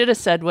 "What I should have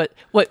said. What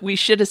we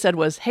should have said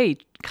was, hey,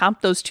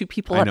 comp those two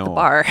people at the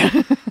bar."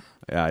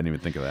 Yeah, I didn't even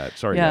think of that.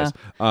 Sorry, guys.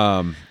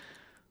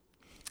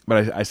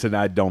 But I said,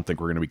 I don't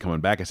think we're going to be coming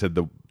back. I said,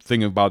 the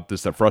thing about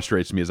this that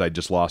frustrates me is I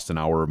just lost an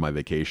hour of my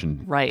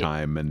vacation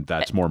time, and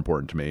that's more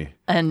important to me.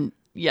 And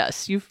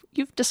yes, you've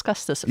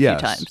discussed this a few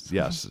times.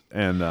 Yes.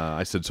 And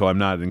I said, so I'm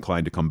not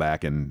inclined to come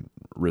back and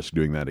risk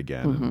doing that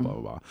again, and blah,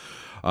 blah,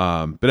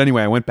 blah. But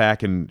anyway, I went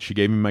back, and she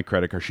gave me my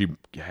credit card. She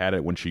had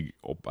it when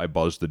I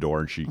buzzed the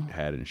door, and she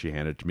had it, and she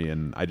handed it to me.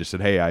 And I just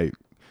said, hey,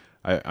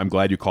 I'm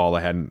glad you called.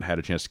 I hadn't had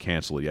a chance to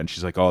cancel it yet. And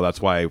she's like, oh,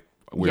 that's why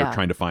we were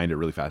trying to find it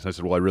really fast. And I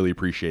said, well, I really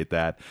appreciate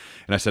that.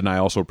 And I said, and I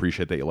also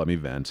appreciate that you let me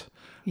vent.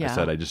 I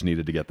said, I just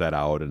needed to get that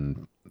out,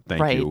 and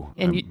thank you.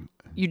 And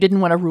you didn't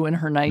want to ruin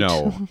her night.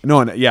 No.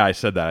 And I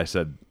said that. I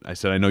said,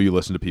 I know you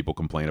listen to people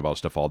complain about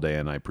stuff all day,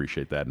 and I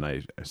appreciate that. And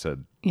I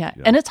said,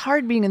 and it's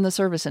hard being in the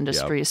service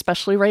industry,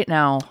 especially right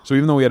now. So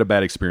even though we had a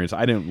bad experience,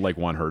 I didn't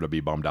want her to be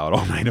bummed out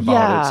all night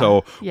about it.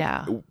 So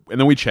and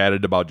then we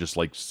chatted about just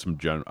like some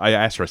general. I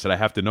asked her, I said, I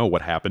have to know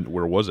what happened.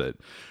 Where was it?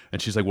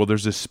 And she's like, well,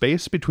 there's this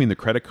space between the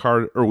credit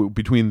card or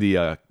between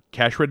the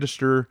cash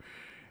register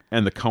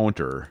and the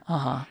counter.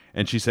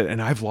 And she said,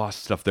 and I've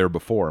lost stuff there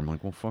before. I'm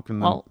like, well,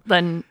 fucking. Well,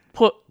 then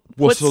put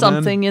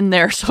something in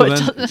there so it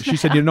doesn't. She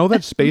said, you know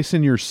that space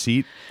in your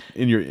seat,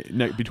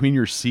 between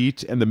your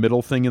seat and the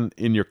middle thing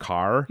in your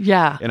car?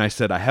 Yeah. And I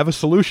said, I have a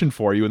solution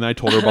for you. And then I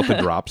told her about the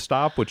Drop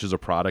Stop, which is a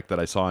product that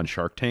I saw on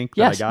Shark Tank.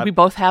 Yes, that I got. we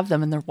both have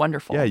them, and they're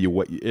wonderful. Yeah,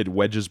 it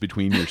wedges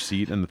between your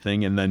seat and the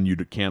thing, and then you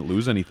can't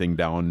lose anything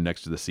down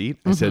next to the seat.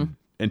 I said,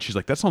 and she's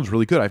like, that sounds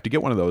really good. I have to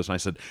get one of those. And I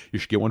said, you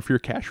should get one for your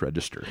cash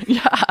register.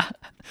 Yeah.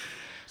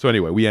 So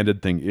anyway,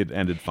 it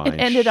ended fine. It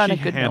ended on a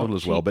good handled note.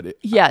 As well, but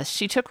yes,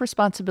 she took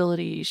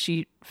responsibility.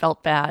 She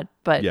felt bad,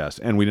 but yes,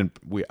 and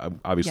we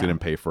obviously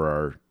didn't pay for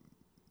our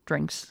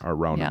drinks, our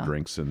round of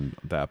drinks and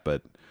that,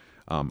 but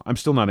I'm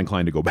still not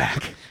inclined to go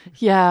back.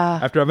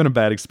 Yeah. After having a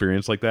bad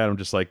experience like that, I'm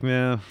just like,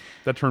 nah,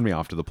 that turned me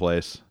off to the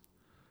place.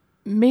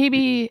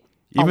 Maybe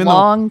even a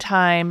long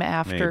time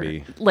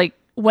after, like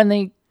when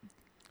I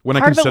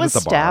can sit at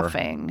the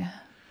staffing. Bar.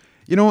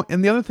 You know,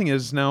 and the other thing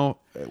is now,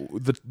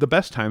 the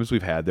best times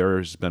we've had there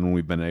has been when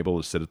we've been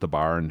able to sit at the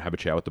bar and have a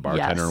chat with the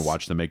bartender and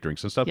watch them make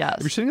drinks and stuff. Yes.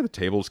 If you're sitting at the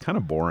table, it's kind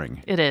of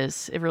boring. It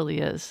is. It really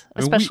is.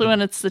 Especially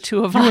when it's the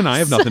two of us. You and I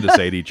have nothing to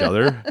say to each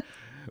other.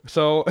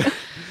 So,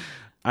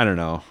 I don't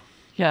know.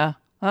 Yeah.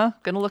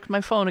 Gonna look at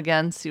my phone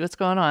again, see what's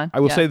going on. I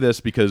will say this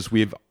because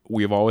we've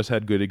always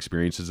had good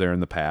experiences there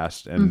in the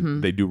past,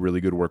 and they do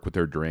really good work with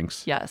their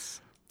drinks. Yes.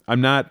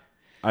 I'm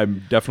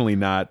definitely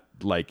not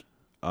like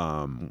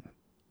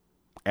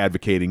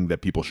advocating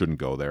that people shouldn't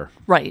go there.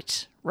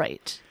 Right.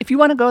 If you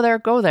want to go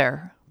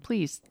there,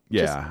 please.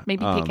 Yeah. Just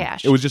maybe pay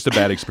cash. It was just a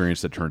bad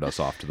experience that turned us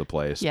off to the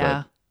place.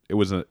 Yeah. But it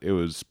was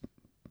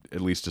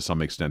at least to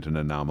some extent an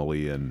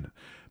anomaly, and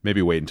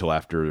maybe wait until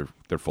after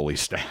they're fully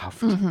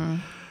staffed.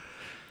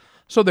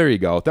 So there you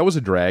go. That was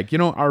a drag. You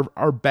know,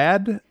 our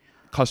bad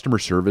customer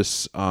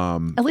service.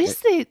 At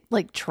least they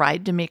like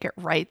tried to make it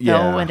right though,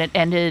 Yeah. and it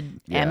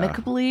ended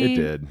amicably. It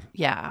did.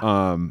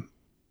 Yeah.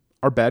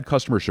 Our bad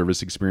customer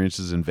service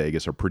experiences in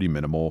Vegas are pretty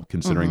minimal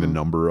considering the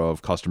number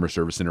of customer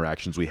service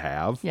interactions we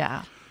have.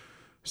 Yeah.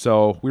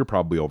 So we were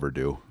probably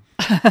overdue.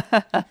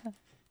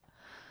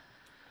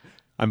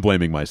 I'm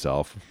blaming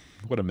myself.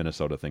 What a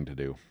Minnesota thing to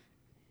do.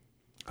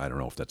 I don't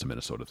know if that's a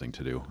Minnesota thing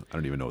to do. I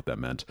don't even know what that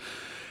meant.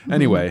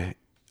 Anyway,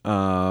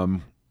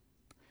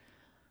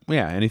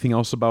 anything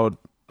else about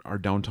our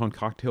downtown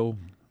cocktail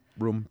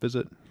room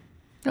visit?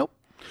 Nope.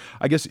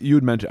 I guess you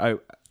had mentioned,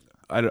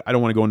 I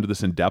don't want to go into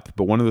this in depth,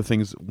 but one of the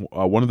things,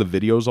 one of the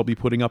videos I'll be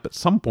putting up at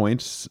some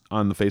points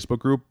on the Facebook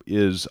group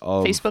is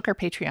of Facebook or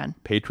Patreon?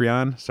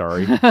 Patreon.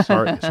 Sorry,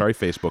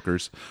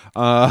 Facebookers.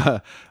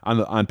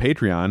 On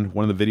Patreon,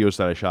 one of the videos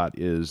that I shot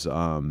is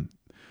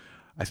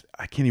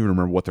I can't even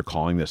remember what they're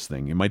calling this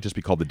thing. It might just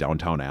be called the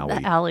Downtown Alley.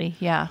 The alley,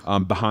 yeah.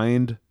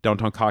 Behind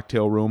Downtown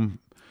Cocktail Room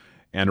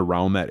and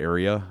around that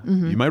area.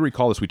 You might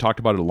recall this. We talked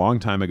about it a long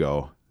time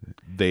ago.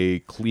 They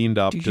cleaned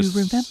up. Do you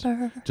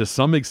remember? To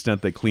some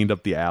extent, they cleaned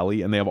up the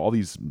alley, and they have all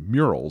these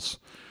murals.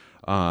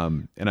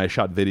 And I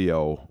shot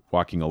video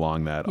walking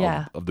along that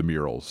of the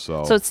murals.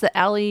 So it's the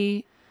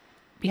alley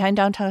behind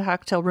Downtown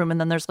Cocktail Room, and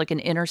then there's like an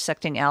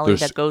intersecting alley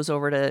that goes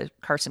over to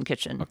Carson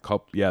Kitchen.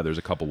 There's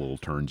a couple little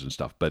turns and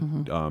stuff, but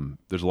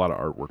there's a lot of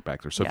artwork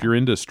back there. So if you're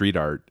into street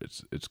art,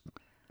 it's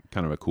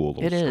kind of a cool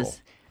little stroll. It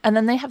is. And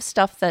then they have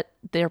stuff that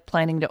they're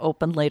planning to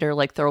open later,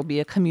 like there will be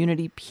a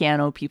community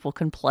piano people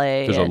can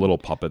play. There's a little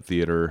puppet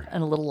theater.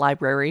 And a little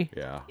library.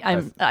 Yeah.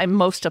 I'm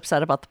most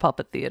upset about the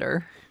puppet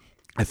theater.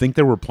 I think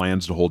there were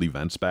plans to hold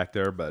events back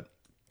there, but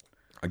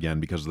again,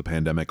 because of the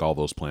pandemic, all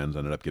those plans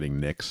ended up getting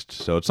nixed.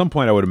 So at some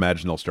point, I would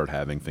imagine they'll start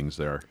having things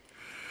there.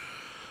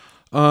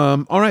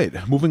 All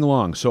right, moving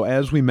along. So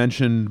as we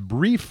mentioned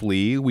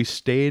briefly, we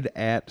stayed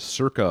at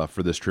Circa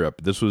for this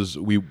trip. This was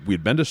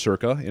we'd been to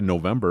Circa in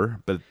November,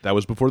 but that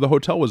was before the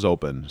hotel was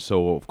open.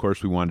 So of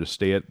course we wanted to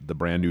stay at the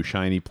brand new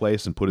shiny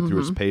place and put it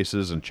through its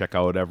paces and check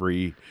out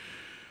every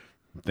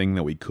thing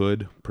that we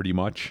could, pretty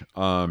much.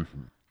 So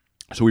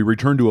we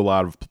returned to a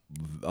lot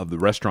of the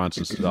restaurants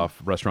and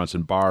stuff, restaurants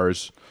and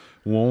bars.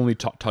 We'll only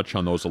touch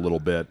on those a little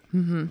bit,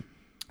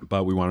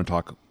 but we want to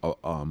talk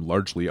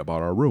largely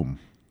about our room.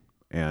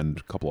 And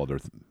a couple other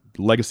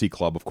Legacy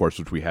Club, of course,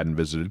 which we hadn't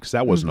visited because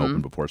that wasn't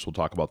open before. So we'll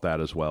talk about that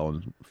as well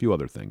and a few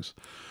other things.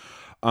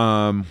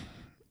 So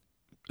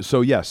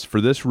yes, for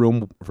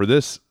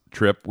this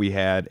trip, we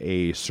had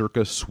a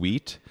Circa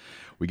suite.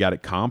 We got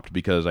it comped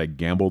because I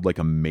gambled like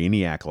a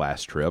maniac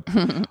last trip.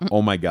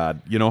 Oh my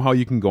God. You know how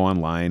you can go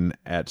online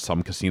at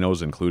some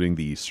casinos, including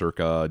the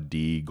Circa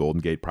D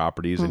Golden Gate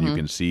properties, and you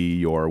can see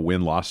your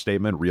win-loss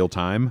statement real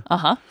time?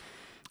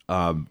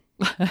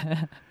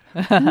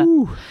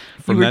 You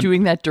were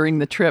doing that during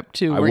the trip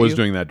too. I was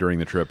doing that during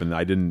the trip, and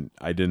I didn't.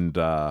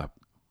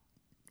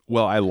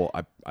 Well,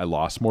 I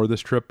lost more this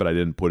trip, but I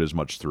didn't put as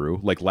much through.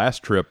 Like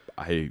last trip,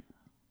 I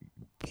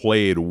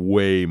played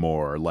way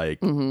more, like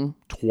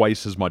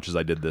twice as much as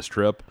I did this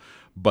trip,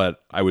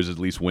 but I was at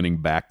least winning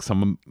back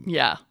some.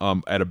 Yeah.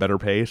 At a better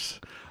pace.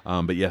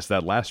 But yes,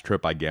 that last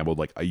trip I gambled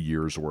like almost a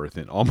year's worth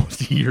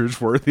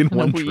in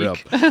one trip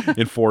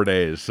in 4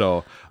 days.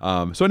 So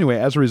anyway,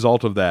 as a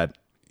result of that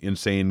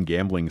insane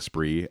gambling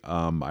spree,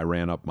 I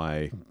ran up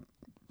my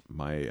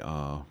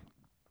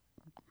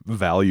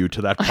value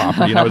to that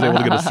property, and I was able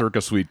to get a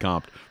Circa suite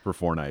comped for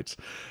 4 nights.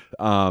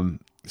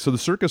 So the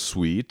Circa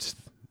suite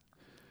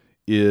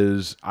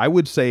is, I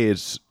would say,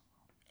 it's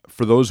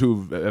for those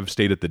who have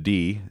stayed at the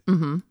D.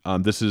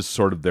 This is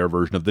sort of their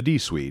version of the D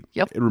suite.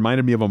 Yep. It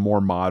reminded me of a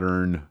more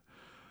modern,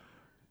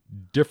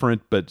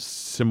 different but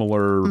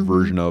similar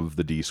version of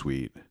the D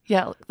suite.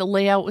 Yeah, the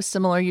layout was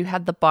similar. You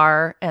had the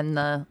bar and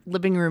the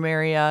living room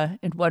area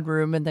in one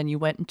room, and then you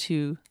went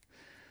into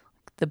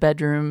the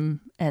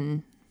bedroom,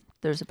 and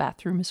there's a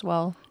bathroom as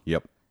well.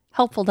 Yep.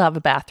 Helpful to have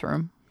a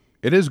bathroom.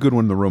 It is good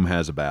when the room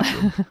has a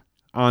bathroom.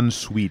 En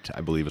suite,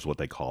 I believe, is what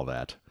they call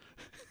that.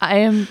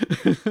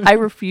 I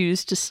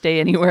refuse to stay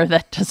anywhere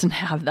that doesn't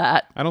have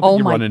that. I don't think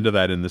you run into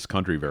that in this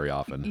country very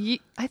often.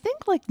 I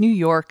think like New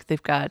York,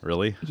 they've got.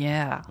 Really?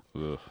 Yeah.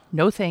 Ugh.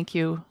 No, thank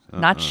you.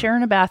 Not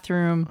sharing a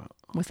bathroom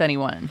with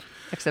anyone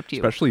except you.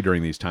 Especially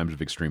during these times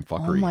of extreme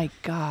fuckery. Oh my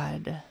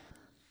God.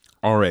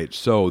 All right,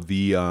 so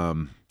the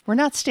we're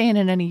not staying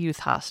in any youth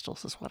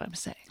hostels, is what I'm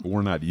saying.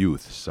 We're not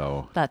youth,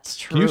 so that's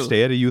true. Can you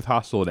stay at a youth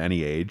hostel at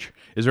any age?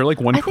 Is there like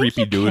one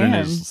creepy dude in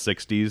his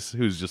 60s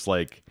who's just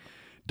like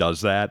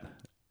does that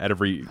at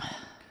every?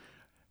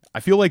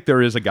 I feel like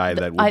there is a guy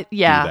that would do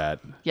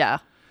that. Yeah.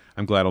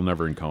 I'm glad I'll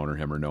never encounter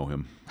him or know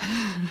him,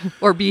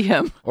 or be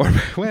him. Or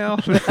well.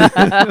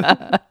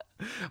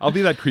 I'll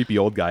be that creepy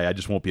old guy. I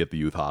just won't be at the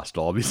youth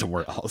hostel. I'll be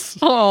somewhere else.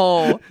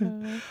 Oh.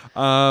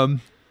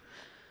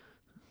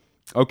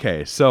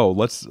 Okay, so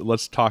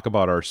let's talk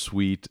about our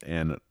suite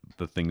and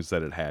the things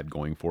that it had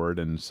going for it,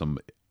 and some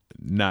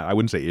I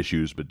wouldn't say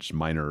issues, but just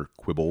minor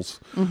quibbles.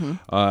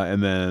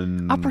 And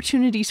then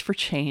opportunities for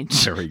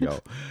change. There we go.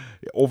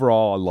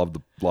 Overall, I loved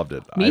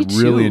it. Me I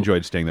really too.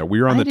 enjoyed staying there. We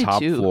were on the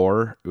top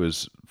floor. It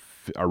was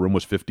our room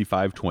was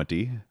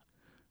 5520.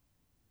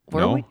 Were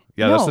No? we?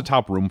 Yeah, that's No. the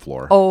top room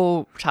floor.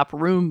 Oh, top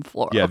room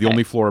floor. Yeah, the Okay.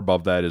 only floor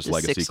above that is Is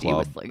Legacy 60 Club,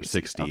 with Legacy.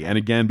 60. Okay. And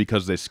again,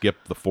 because they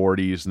skipped the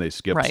 40s and they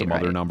skipped Right, some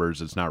other right.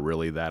 numbers, it's not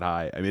really that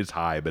high. I mean, it's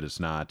high, but it's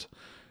not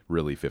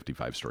really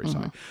 55 stories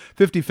Mm-hmm. high.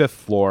 55th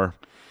floor.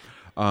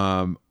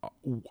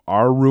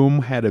 Our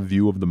room had a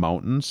view of the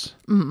mountains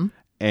Mm-hmm.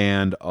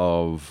 and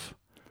of...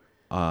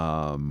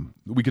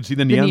 we could see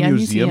the Neon, Neon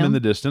Museum in Museum. the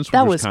distance, which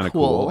That was was kind of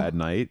cool cool. at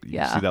night. You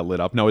Yeah. see that lit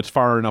up. No, it's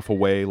far enough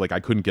away. Like I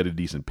couldn't get a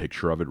decent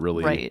picture of it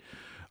really. Right.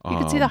 You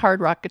could see the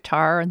Hard Rock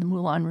guitar and the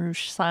Moulin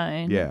Rouge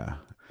sign. Yeah.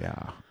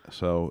 Yeah.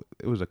 So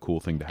it was a cool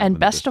thing to have. in And the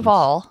best of distance.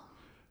 all,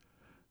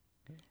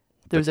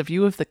 there's a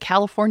view of the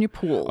California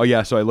pool. Oh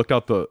yeah. So I looked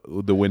out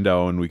the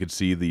window and we could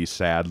see the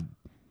sad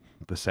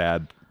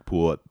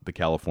pool at the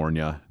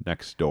California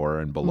next door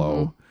and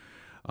below.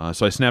 Mm-hmm.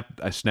 So I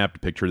snapped a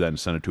picture of that and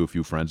sent it to a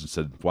few friends and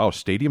said, "Wow,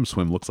 Stadium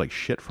Swim looks like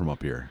shit from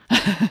up here."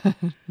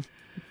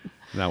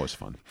 That was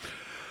fun.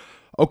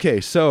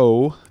 Okay,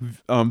 so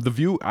the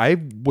view, I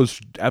was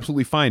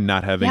absolutely fine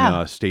not having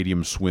Yeah. a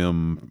Stadium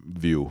Swim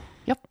view.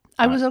 Yep.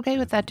 I was okay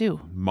with that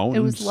too. Mountains,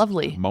 It was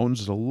lovely.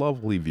 Mountains is a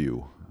lovely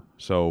view.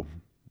 So,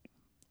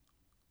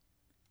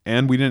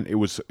 and we didn't. It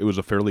was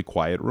a fairly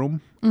quiet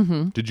room.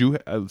 Mm-hmm. Did you?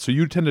 So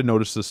you tend to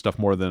notice this stuff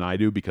more than I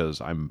do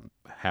because I'm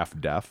half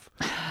deaf.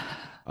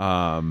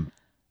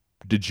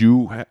 Did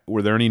you?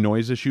 Were there any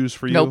noise issues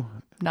for you? Nope.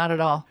 Not at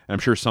all. I'm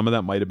sure some of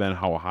that might have been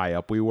how high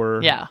up we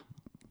were. Yeah.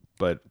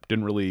 But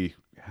didn't really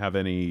have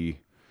any.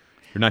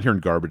 You're not hearing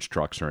garbage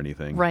trucks or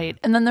anything, Right.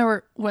 And then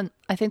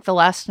I think the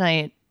last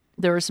night,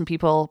 there were some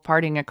people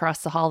partying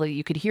across the hall that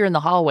you could hear in the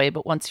hallway,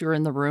 but once you were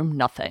in the room,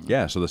 nothing.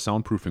 Yeah. So the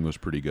soundproofing was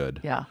pretty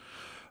good. Yeah.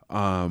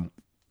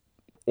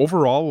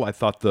 Overall, I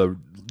thought the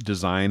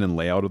design and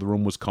layout of the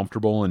room was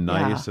comfortable and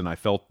nice, Yeah. and I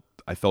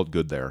felt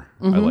good there.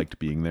 I liked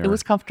being there. It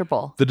was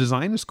comfortable. The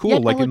design is cool.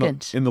 Yet Like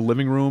elegant. in the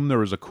living room, there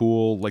was a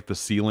cool, like the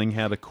ceiling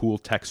had a cool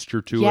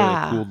texture to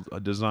Yeah. it, a cool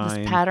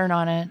design. This pattern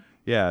on it.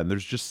 Yeah, and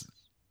there's just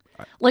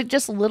Like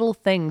just little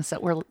things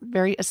that were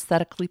very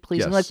aesthetically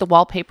pleasing, Yes. like the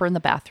wallpaper in the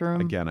bathroom.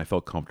 again, I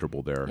felt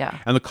comfortable there. Yeah.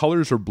 And the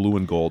colors are blue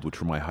and gold,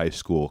 which were my high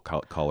school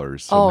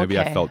colors. So Oh, maybe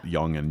I okay. felt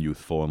young and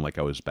youthful and like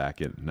I was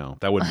back in. No,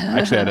 that would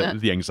actually had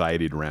the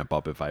anxiety to ramp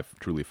up if I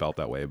truly felt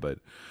that way. But,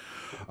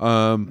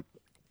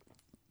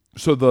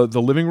 so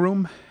the living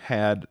room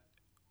had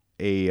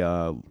a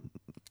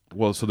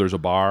so there's a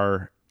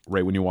bar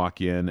right when you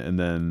walk in, and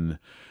then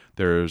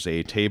there's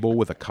a table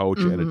with a couch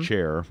and a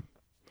chair.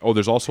 Oh,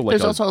 there's also like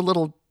Mm-hmm. There's also a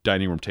little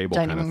dining room table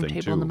dining kind of room thing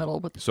table too. in the middle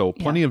with- So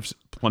plenty yeah.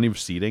 of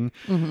seating.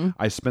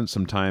 I spent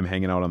some time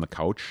hanging out on the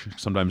couch.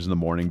 Sometimes in the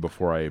morning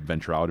before I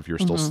venture out, if you're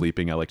still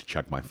sleeping, I like to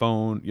check my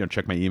phone,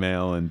 check my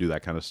email and do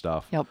that kind of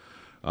stuff. Yep.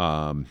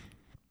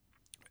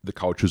 The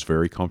couch was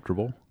very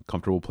comfortable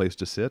place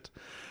to sit.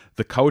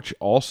 The couch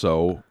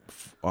also,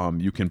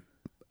 you can.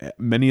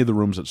 Many of the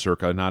rooms at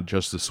Circa, not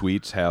just the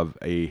suites, have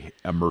a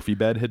Murphy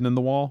bed hidden in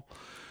the wall.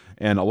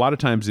 And a lot of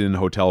times in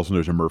hotels, when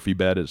there's a Murphy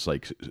bed, it's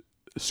like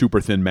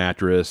super thin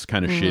mattress,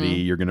 kind of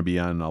shitty. You're going to be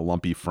on a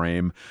lumpy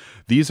frame.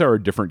 These are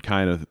a different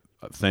kind of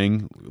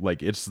thing.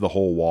 Like it's the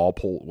whole wall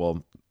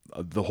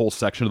the whole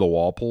section of the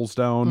wall pulls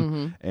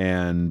down,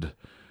 and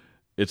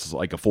it's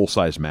like a full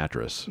size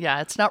mattress.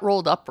 Yeah, it's not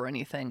rolled up or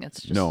anything.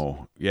 It's just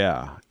No,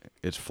 yeah,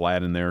 it's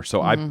flat in there.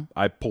 So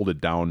I pulled it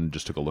down and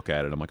just took a look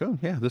at it. I'm like, oh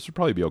yeah, this would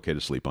probably be okay to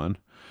sleep on.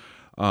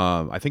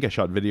 I think I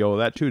shot video of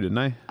that too, didn't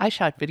I? I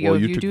shot video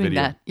of you took doing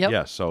video. that. Yep.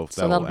 Yeah, so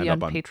that'll be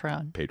end on up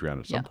Patreon. Patreon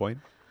at some Yeah. point.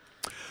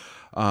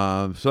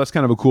 So that's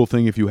kind of a cool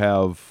thing if you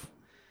have,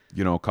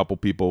 a couple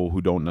people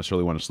who don't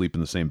necessarily want to sleep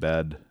in the same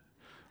bed.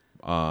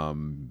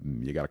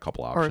 You got a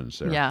couple options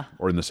there. yeah.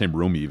 Or in the same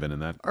room even in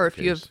that Or if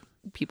you case.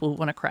 have people who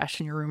want to crash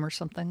in your room or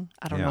something.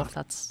 I don't know Yeah. if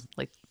that's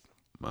like,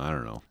 I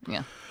don't know.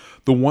 yeah.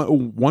 The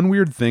one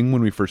weird thing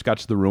when we first got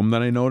to the room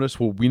that I noticed,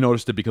 we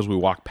noticed it because we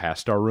walked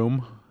past our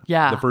room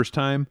Yeah. the first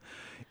time,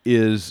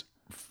 is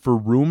for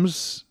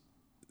rooms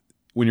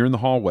when you're in the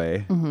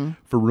hallway,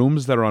 for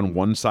rooms that are on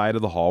one side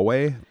of the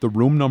hallway, the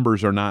room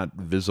numbers are not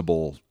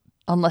visible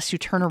Unless you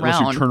turn around.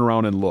 unless you turn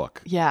around and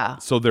look. Yeah.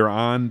 So they're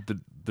on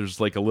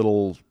there's like a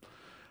little,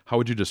 how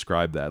would you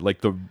describe that?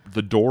 Like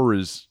the door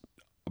is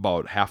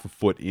about half a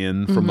foot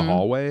in from the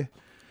hallway.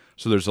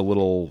 So there's a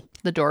little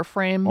The door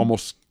frame.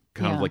 almost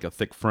kind of Yeah. like a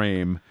thick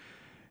frame,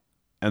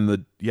 and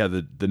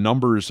the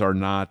numbers are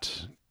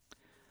not.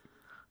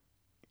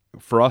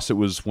 For us, it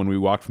was when we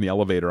walked from the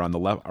elevator on the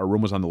left. Our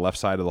room was on the left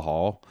side of the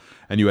hall,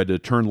 and you had to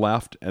turn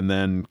left and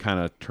then kind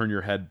of turn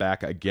your head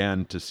back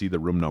again to see the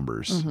room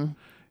numbers.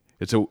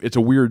 It's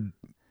a weird.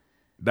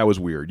 That was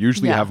weird.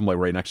 Usually you Yeah. have them like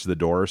right next to the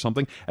door or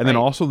something, and then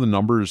Right. also the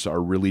numbers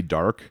are really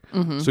dark.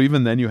 So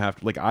even then you have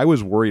to, like, I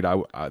was worried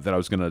that I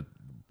was gonna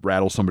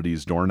rattle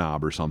somebody's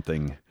doorknob or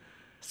something.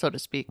 so to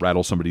speak.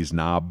 Rattle somebody's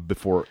knob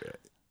before.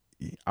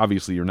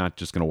 Obviously, you're not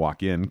just going to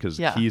walk in because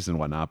Yeah. keys and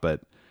whatnot.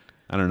 But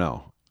I don't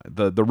know.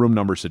 The room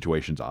number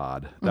situation's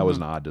odd. That was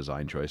an odd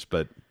design choice,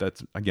 but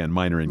that's again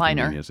minor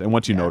inconvenience. And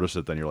once you notice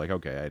it, then you're like,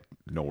 okay,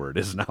 I know where it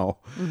is now.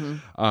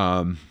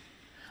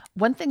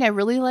 One thing I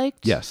really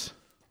liked Yes.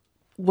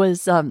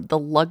 was the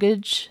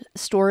luggage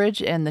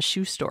storage and the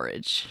shoe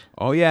storage.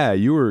 Oh yeah,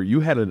 you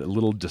had a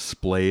little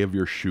display of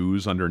your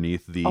shoes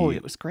underneath the. Oh,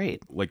 it was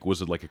great. Like,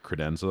 was it like a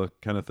credenza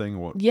kind of thing?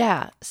 What?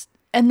 Yeah,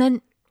 and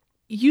then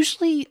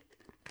usually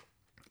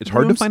it's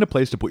hard to find a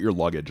place to put your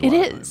luggage. It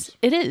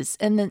is,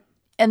 and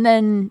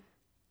then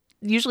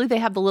usually they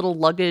have the little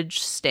luggage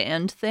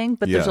stand thing,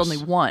 but there's only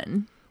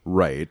one.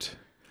 Right.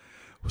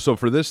 So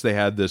for this, they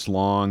had this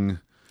long.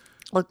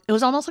 Look, it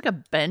was almost like a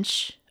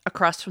bench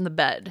across from the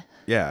bed.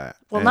 Yeah.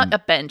 Well, not a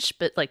bench,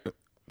 but like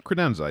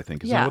credenza, I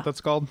think. Is that what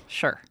that's called?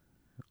 Sure.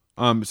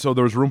 So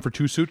there was room for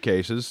 2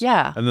 suitcases.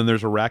 Yeah. And then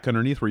there's a rack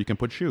underneath where you can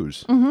put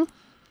shoes. Mm-hmm.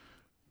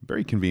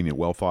 Very convenient,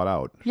 well thought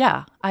out.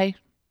 Yeah, I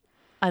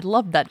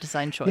love that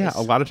design choice. Yeah,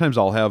 a lot of times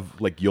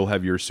you'll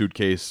have your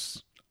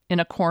suitcase in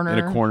a corner,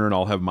 and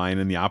I'll have mine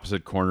in the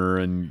opposite corner.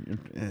 And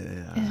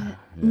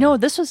no,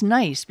 this was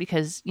nice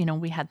because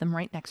we had them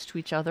right next to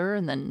each other,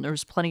 and then there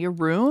was plenty of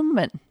room.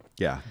 And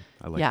yeah,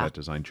 I like that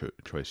design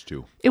choice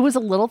too. It was a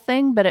little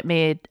thing, but it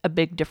made a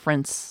big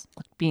difference,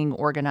 like being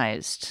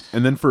organized.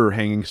 And then for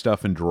hanging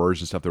stuff in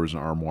drawers and stuff, there was an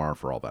armoire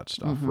for all that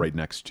stuff right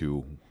next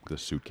to the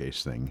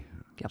suitcase thing.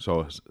 Yep. So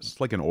it's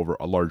like a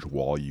large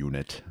wall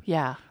unit.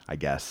 Yeah, I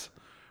guess,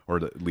 or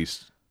at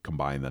least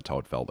combined. That's how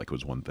it felt like it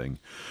was one thing.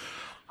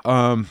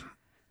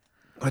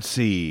 Let's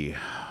see.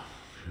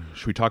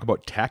 Should we talk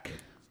about tech?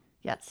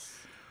 Yes.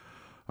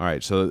 All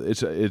right. So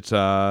it's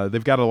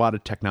they've got a lot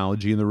of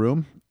technology in the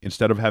room.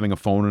 Instead of having a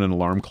phone and an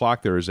alarm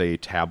clock, there is a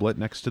tablet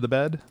next to the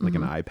bed, like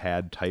an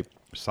iPad type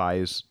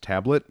size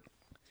tablet,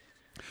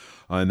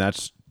 and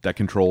that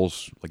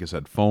controls, like I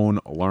said, phone,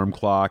 alarm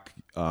clock,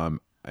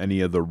 any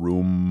of the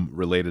room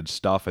related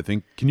stuff. I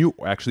think. Can you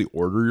actually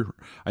order?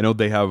 I know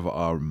they have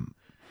a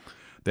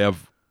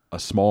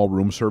small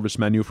room service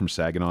menu from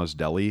Saginaw's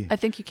Deli. I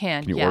think you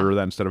can. Can you order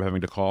that instead of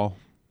having to call?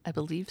 I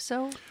believe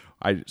so.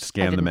 I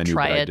scanned the menu,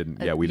 but I it.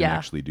 didn't. Yeah, we didn't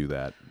actually do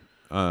that.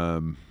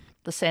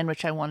 The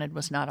sandwich I wanted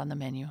was not on the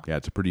menu. Yeah,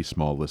 it's a pretty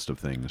small list of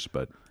things,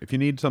 but if you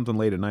need something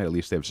late at night, at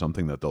least they have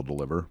something that they'll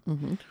deliver.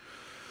 Mm-hmm.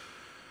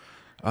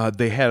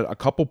 They had a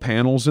couple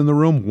panels in the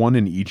room, one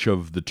in each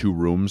of the 2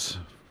 rooms,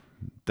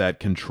 that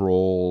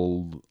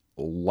control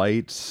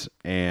lights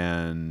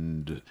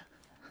and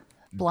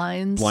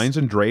blinds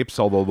and drapes.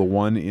 Although the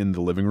one in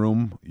the living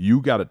room, you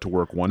got it to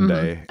work one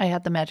day. I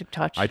had the magic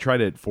touch. I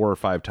tried it 4 or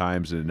 5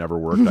 times and it never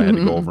worked. I had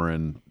to go over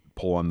and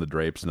pull on the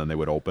drapes and then they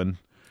would open.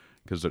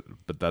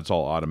 But that's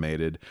all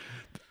automated.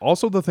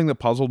 Also, the thing that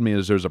puzzled me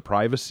is there's a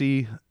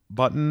privacy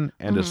button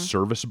and a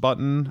service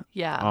button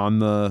on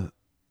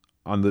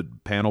the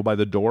panel by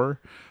the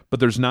door, but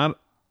there's not.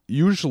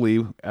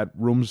 Usually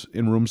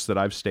in rooms that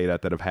I've stayed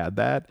at that have had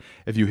that,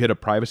 if you hit a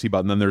privacy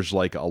button, then there's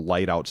like a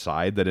light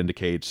outside that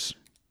indicates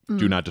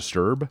do not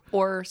disturb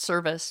or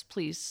service,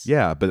 please.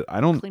 Yeah, but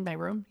I don't clean my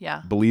room.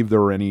 Yeah, believe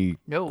there were any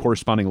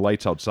corresponding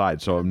lights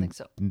outside. So I don't think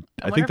so.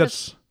 I think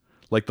that's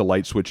like the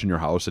light switch in your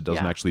house. It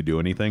doesn't actually do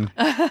anything.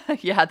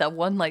 Yeah, that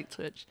one light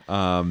switch.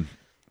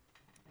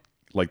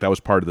 Like that was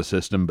part of the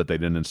system, but they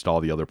didn't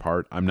install the other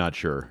part. I'm not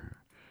sure,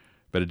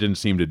 but it didn't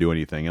seem to do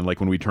anything. And like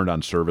when we turned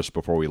on service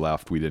before we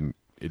left,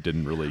 it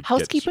didn't really.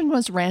 Housekeeping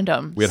was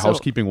random. We had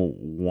housekeeping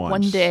once.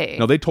 One day.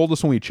 No, they told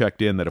us when we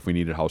checked in that if we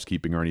needed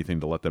housekeeping or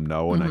anything to let them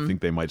know. And I think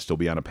they might still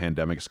be on a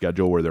pandemic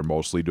schedule where they're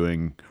mostly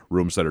doing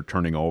rooms that are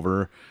turning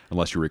over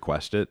unless you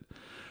request it.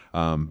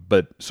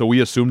 But so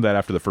we assumed that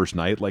after the first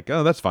night, like,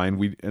 oh, that's fine.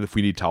 And if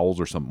we need towels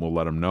or something, we'll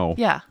let them know.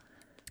 Yeah.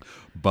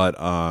 But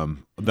then all of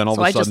a sudden,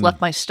 so I just left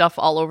my stuff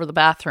all over the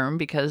bathroom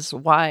because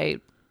why?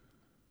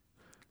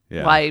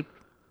 Yeah. Why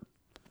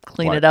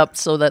clean it up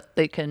so that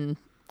they can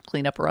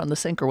clean up around the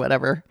sink or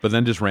whatever? But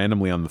then just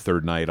randomly on the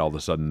third night, all of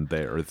a sudden,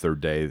 the third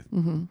day,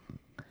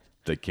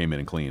 they came in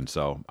and cleaned.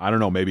 So I don't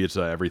know. Maybe it's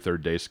a every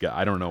third day.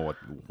 I don't know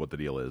what the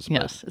deal is.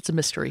 Yes, it's a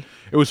mystery.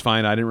 It was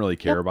fine. I didn't really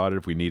care about it.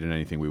 If we needed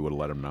anything, we would have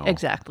let them know.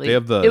 Exactly. They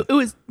have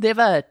they have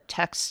a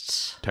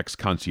text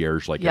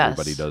concierge like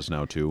everybody does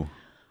now too,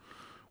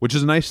 which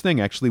is a nice thing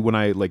actually. When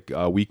I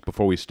a week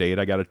before we stayed,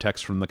 I got a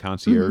text from the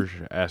concierge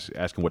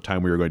asking what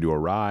time we were going to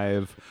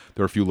arrive.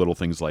 There were a few little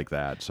things like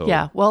that. So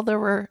yeah, well,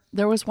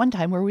 there was one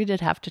time where we did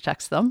have to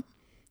text them.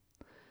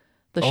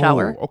 The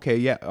shower. Oh, okay,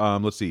 yeah.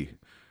 Let's see.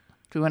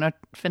 Do we want to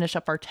finish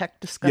up our tech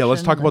discussion? Yeah,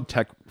 let's talk about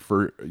tech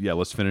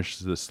let's finish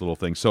this little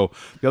thing. So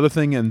the other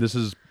thing, and this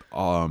is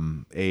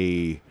an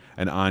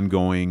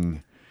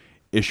ongoing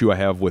issue I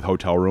have with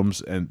hotel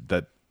rooms, and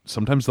that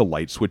sometimes the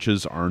light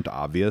switches aren't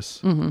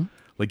obvious.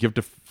 Like you have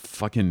to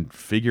fucking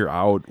figure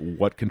out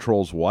what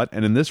controls what.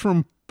 And in this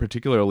room,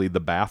 particularly the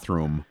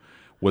bathroom,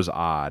 was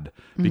odd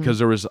because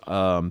there was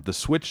the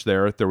switch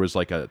there. There was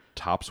like a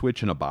top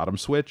switch and a bottom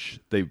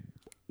switch. It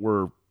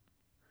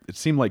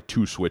seemed like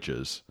 2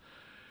 switches.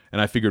 And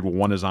I figured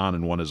one is on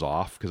and one is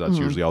off because that's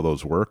usually how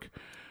those work.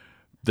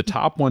 The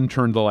top one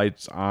turned the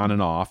lights on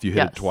and off. You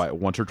hit it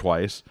once or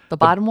twice. The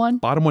bottom one?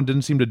 Bottom one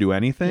didn't seem to do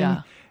anything.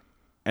 Yeah.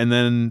 And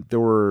then there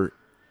were,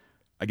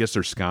 I guess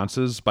there's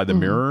sconces by the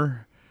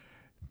mirror.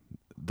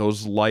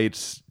 Those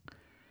lights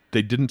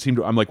they didn't seem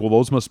to. I'm like, well,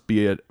 those must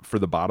be it for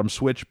the bottom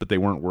switch, but they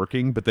weren't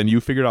working. But then you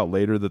figured out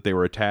later that they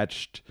were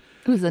attached.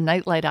 It was a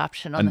nightlight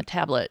option on the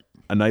tablet.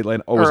 A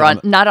nightlight,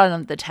 not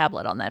on the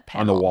tablet, on that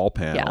panel, on the wall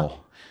panel. Yeah.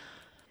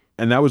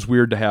 And that was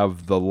weird to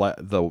have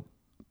the.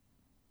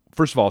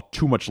 First of all,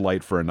 too much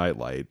light for a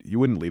nightlight. You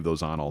wouldn't leave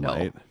those on all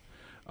night.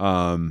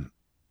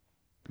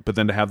 But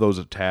then to have those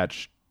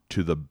attached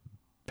to the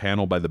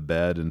panel by the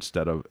bed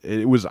instead of,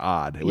 it was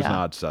odd. It was an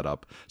odd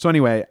setup. So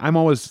anyway, I'm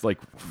always like,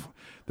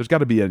 there's got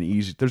to be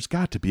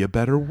a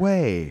better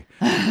way.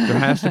 There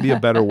has to be a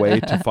better way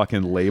to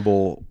fucking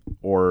label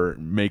or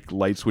make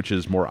light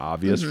switches more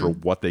obvious for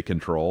what they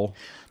control.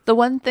 The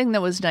one thing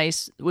that was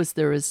nice was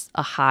there was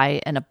a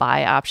high and a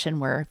buy option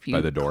where if you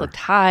clicked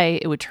high,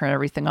 it would turn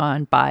everything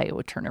on. Buy, it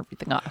would turn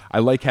everything off. I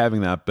like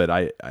having that,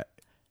 but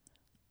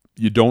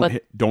you don't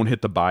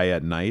hit the buy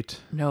at night.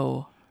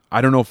 No.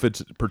 I don't know if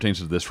it pertains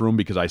to this room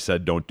because I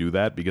said don't do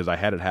that because I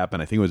had it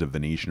happen. I think it was a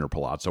Venetian or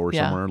Palazzo or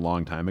somewhere a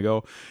long time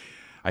ago.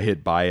 I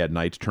hit buy at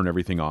night to turn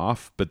everything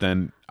off, but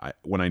then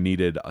when I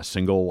needed a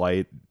single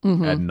light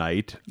at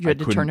night, you had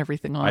to turn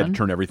everything on. I had to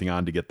turn everything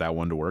on to get that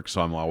one to work.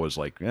 So I'm always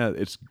like,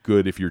 it's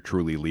good if you're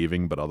truly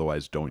leaving, but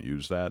otherwise don't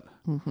use that.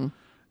 Mm-hmm.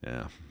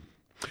 Yeah.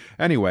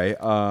 Anyway,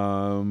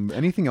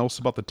 anything else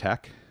about the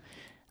tech?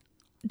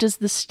 Does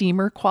the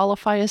steamer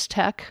qualify as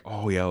tech?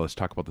 Oh yeah, let's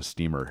talk about the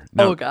steamer.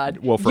 Now, oh God,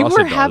 well, for you us were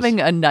it does. having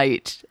a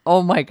night.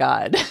 Oh my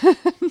God,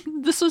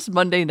 this was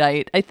Monday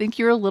night. I think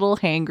you're a little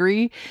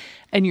hangry,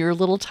 and you're a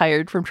little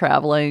tired from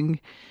traveling,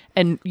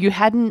 and you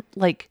hadn't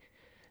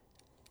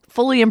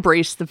fully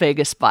embraced the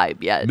Vegas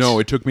vibe yet. No,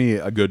 it took me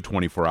a good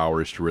 24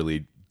 hours to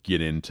really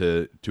get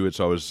into it.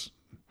 So I was,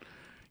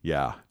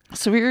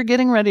 So we were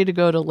getting ready to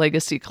go to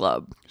Legacy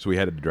Club. So we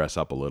had to dress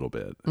up a little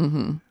bit.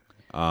 Mm-hmm.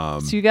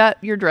 So you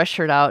got your dress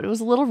shirt out. It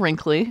was a little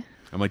wrinkly.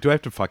 I'm like, do I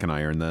have to fucking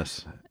iron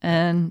this?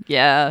 And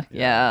yeah.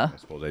 I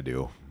suppose I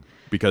do.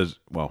 Because,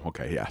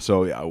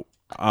 So,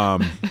 I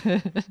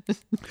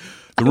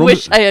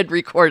wish I had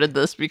recorded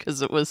this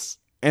because it was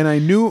and I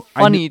knew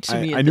funny to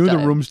me. I knew the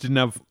rooms didn't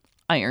have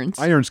irons.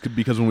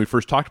 Because when we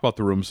first talked about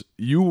the rooms,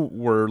 you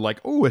were like,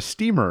 oh, a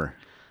steamer.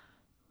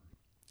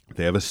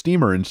 They have a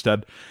steamer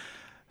instead.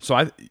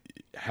 So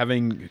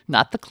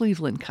not the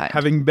Cleveland kind.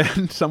 Having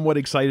been somewhat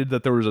excited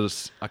that there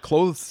was a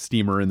clothes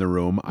steamer in the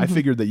room, I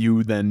figured that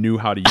you then knew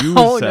how to use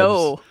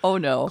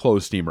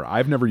clothes steamer.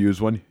 I've never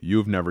used one.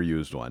 You've never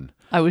used one.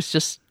 I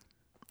just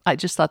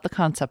thought the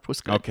concept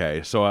was good.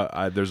 Okay, so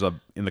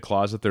in the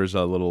closet there's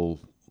a little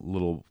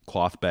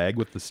cloth bag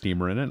with the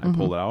steamer in it. I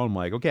pulled it out. I'm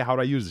like, okay, how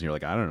do I use this? And you're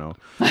like, I don't know.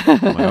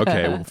 I'm like,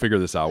 okay, we'll figure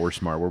this out. We're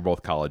smart. We're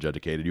both college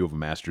educated. You have a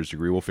master's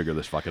degree. We'll figure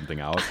this fucking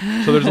thing out.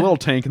 So there's a little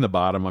tank in the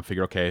bottom. I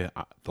figure, okay,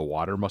 the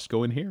water must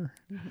go in here.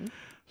 Mm-hmm.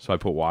 So I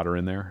put water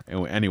in there.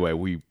 And anyway,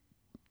 we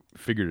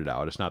figured it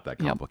out. It's not that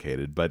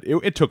complicated, but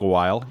it took a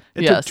while.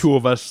 It took two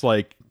of us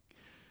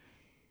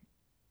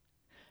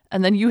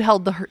and then you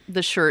held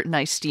the shirt and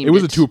I steamed it. It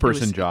was a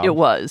two-person job. It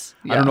was.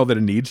 Yeah. I don't know that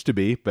it needs to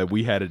be, but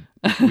we had it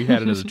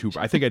as a two.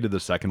 I think I did the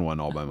second one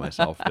all by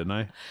myself, didn't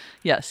I?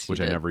 Yes.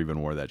 Which I never even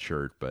wore that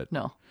shirt, but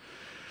no.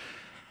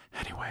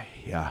 Anyway,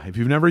 yeah. If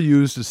you've never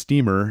used a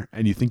steamer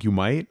and you think you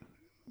might,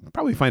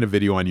 probably find a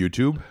video on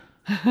YouTube.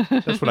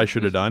 That's what I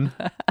should have done.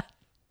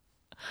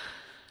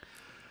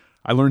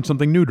 I learned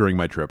something new during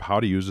my trip: how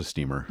to use a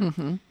steamer.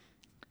 Mm-hmm.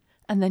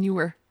 And then you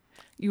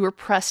were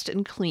pressed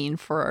and clean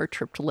for our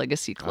trip to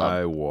Legacy Club.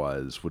 I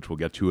was, which we'll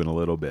get to in a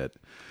little bit.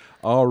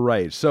 All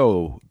right,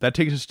 so that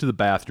takes us to the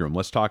bathroom.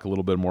 Let's talk a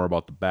little bit more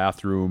about the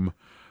bathroom.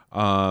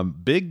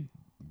 Big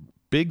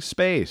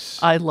space.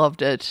 I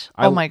loved it.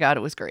 Oh my God,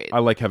 it was great. I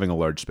like having a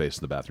large space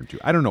in the bathroom too.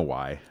 I don't know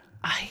why.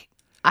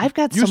 I've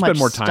got you so much spend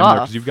more time there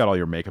because you've got all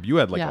your makeup. You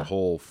had a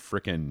whole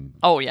freaking.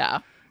 Oh yeah.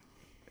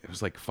 It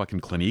was like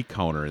fucking Clinique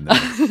counter in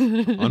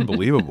there.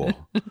 Unbelievable.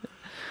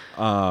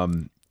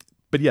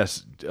 But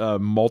yes,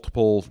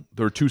 multiple.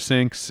 There were two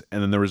sinks,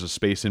 and then there was a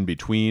space in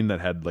between that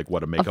had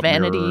a makeup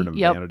vanity. mirror and a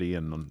vanity,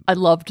 and I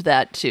loved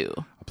that too.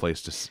 A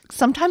place to.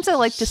 Sometimes I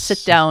like to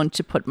sit down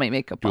to put my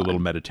makeup on. Do a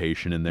little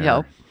meditation in there.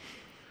 Yep.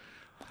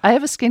 I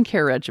have a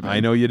skincare regimen. I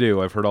know you do.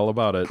 I've heard all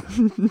about it.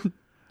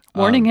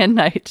 Morning and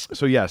night.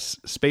 So yes,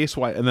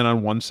 space-wise, and then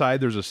on one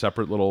side there's a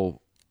separate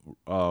little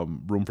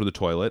room for the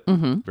toilet.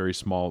 Mm-hmm. Very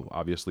small,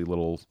 obviously,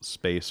 little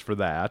space for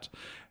that.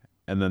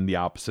 And then the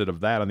opposite of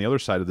that, on the other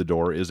side of the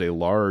door, is a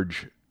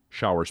large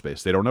shower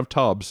space. They don't have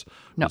tubs.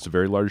 No. It's a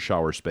very large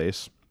shower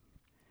space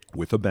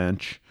with a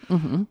bench.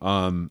 Mm-hmm.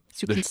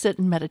 So you can sit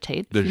and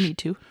meditate if you need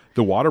to.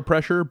 The water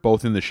pressure,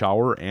 both in the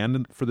shower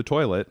and for the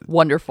toilet.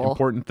 Wonderful.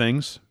 Important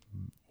things.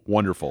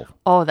 Wonderful.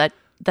 Oh, that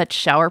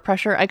shower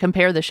pressure. I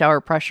compare the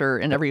shower pressure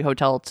in every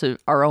hotel to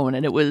our own,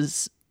 and it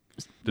was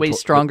way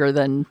stronger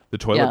than... The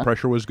toilet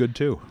pressure was good,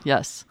 too.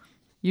 Yes.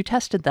 You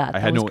tested that.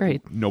 That was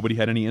great. Nobody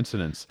had any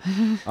incidents.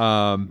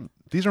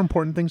 These are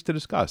important things to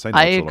discuss.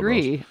 I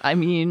agree. I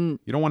mean...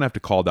 You don't want to have to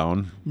call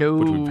down, no,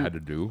 which we've had to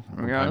do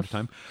from time to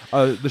time.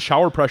 The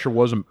shower pressure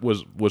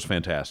was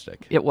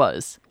fantastic. It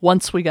was.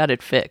 Once we got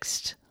it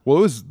fixed.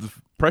 Well, the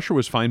pressure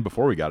was fine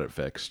before we got it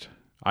fixed.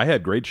 I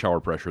had great shower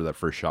pressure that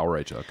first shower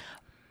I took.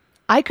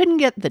 I couldn't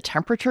get the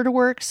temperature to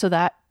work, so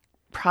that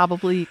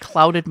probably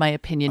clouded my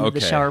opinion of the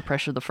Okay. shower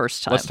pressure the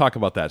first time. Let's talk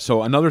about that.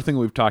 So another thing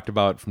we've talked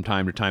about from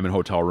time to time in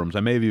hotel rooms, I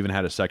may have even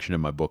had a section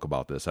in my book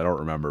about this. I don't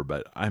remember,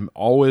 but I'm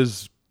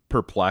always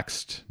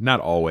perplexed. Not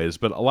always,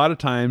 but a lot of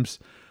times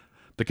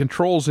the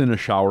controls in a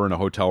shower in a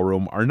hotel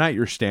room are not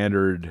your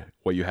standard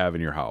what you have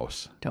in your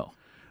house. No.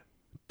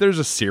 There's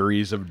a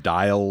series of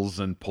dials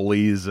and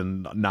pulleys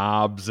and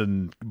knobs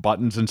and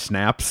buttons and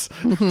snaps.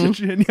 And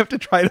you have to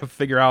try to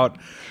figure out.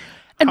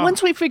 And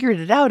once we figured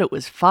it out, it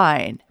was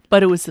fine.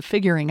 But it was the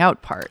figuring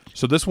out part.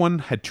 So this one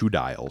had 2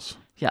 dials.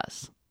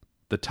 Yes.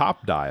 The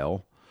top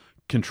dial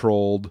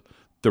controlled,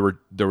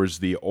 there was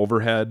the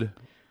overhead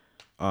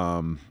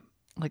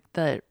Like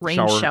the rain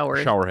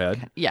shower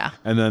head. Yeah.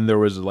 And then there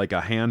was like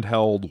a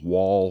handheld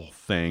wall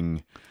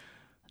thing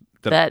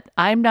that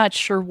I'm not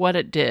sure what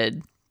it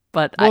did,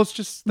 but Well, it's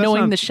just- that's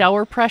knowing not- the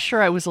shower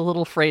pressure, I was a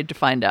little afraid to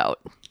find out.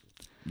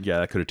 Yeah,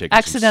 that could have taken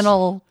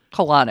Accidental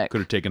colonic.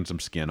 could have taken some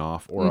skin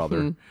off or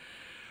other.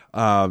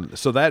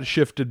 So that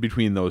shifted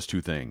between those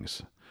two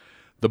things.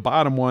 The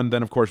bottom one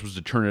then, of course, was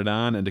to turn it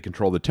on and to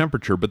control the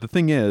temperature. But the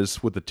thing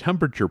is, with the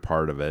temperature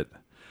part of it,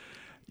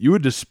 you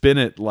would just spin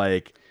it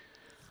like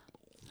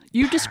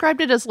You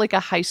described it as like a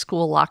high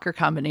school locker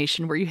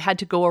combination where you had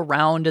to go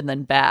around and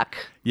then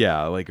back.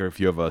 yeah, like or if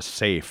you have a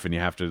safe and you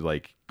have to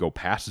like go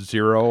past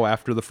 0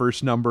 after the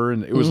first number,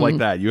 and it was like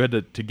that. You had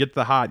to get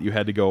the hot, you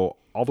had to go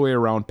all the way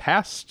around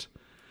past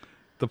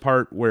the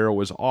part where it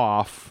was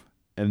off.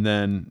 And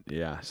then,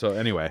 yeah. So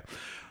anyway,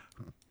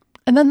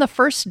 And then the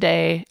first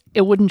day,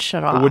 it wouldn't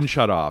shut off. it wouldn't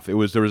shut off. There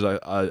was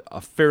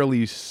a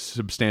fairly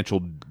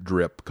substantial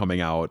drip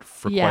coming out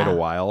for Yeah. quite a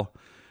while.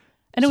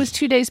 And it was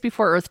 2 days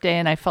before Earth Day,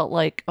 and I felt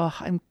like, oh,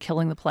 I'm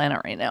killing the planet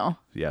right now.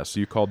 Yeah. So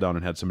you called down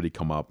and had somebody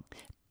come up.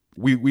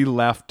 We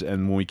left,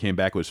 and when we came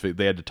back,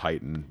 they had to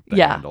tighten the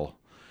Yeah. handle,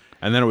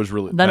 and then it was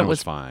really Then it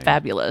was fine.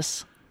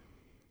 fabulous.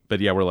 But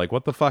yeah, we're like,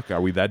 what the fuck?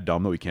 Are we that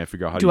dumb that we can't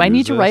figure out how to Do I use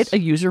need to write this? a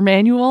user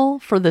manual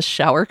for the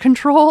shower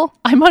control?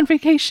 I'm on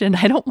vacation.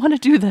 I don't want to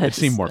do this. It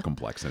seemed more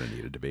complex than it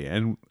needed to be,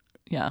 and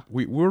Yeah.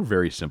 we're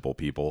very simple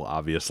people.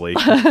 Obviously,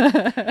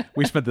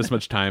 we spent this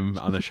much time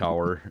on the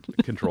shower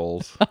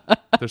controls.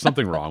 There's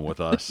something wrong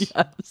with us.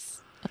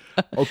 Yes.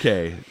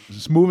 Okay,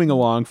 just moving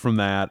along from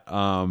that.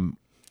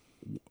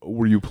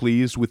 Were you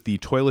pleased with the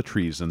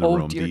toiletries in the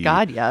room? Oh, dear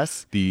God,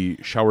 yes. The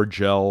shower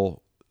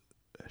gel,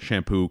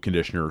 shampoo,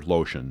 conditioner,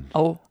 lotion.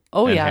 Oh,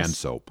 and yes. hand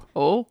soap.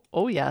 Oh,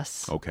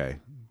 yes. Okay.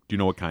 Do you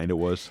know what kind it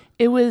was?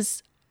 It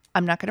was,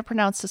 I'm not going to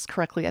pronounce this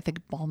correctly. I think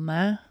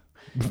Balmain.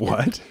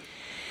 What?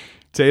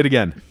 Say it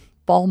again.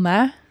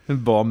 Balmain?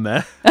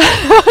 Balmain.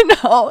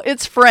 No,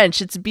 it's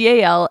French. It's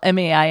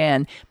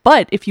Balmain.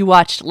 But if you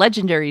watched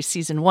Legendary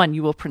Season 1,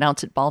 you will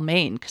pronounce it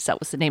Balmain because that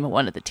was the name of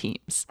one of the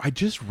teams. I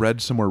just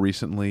read somewhere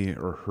recently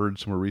or heard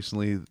somewhere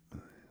recently.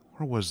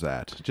 Where was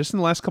that? Just in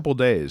the last couple of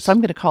days. So I'm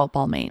going to call it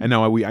Balmain. I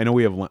know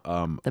we have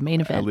The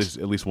main event.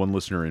 At least one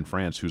listener in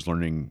France who's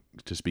learning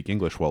to speak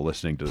English while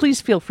listening to.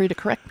 Please feel free to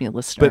correct me,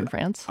 listener in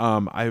France.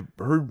 I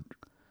heard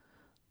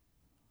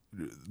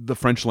the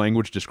French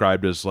language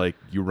described as like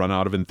you run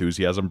out of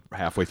enthusiasm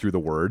halfway through the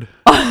word.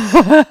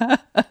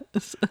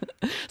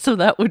 So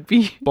that would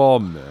be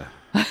Balmain.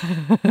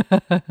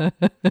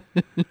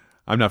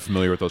 I'm not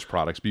familiar with those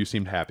products, but you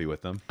seemed happy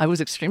with them. I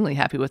was extremely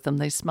happy with them.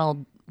 They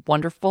smelled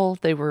wonderful.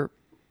 They were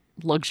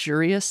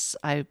luxurious.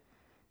 I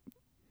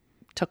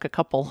took a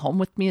couple home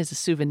with me as a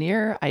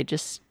souvenir. I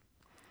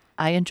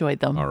enjoyed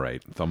them. All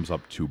right. Thumbs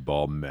up to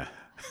Balmain.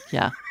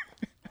 Yeah.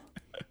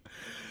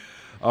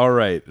 All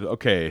right.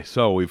 Okay.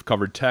 So we've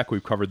covered tech.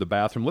 We've covered the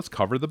bathroom. Let's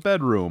cover the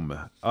bedroom.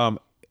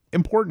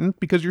 Important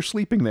because you're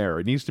sleeping there.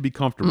 It needs to be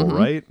comfortable,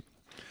 right?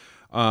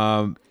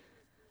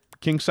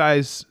 King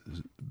size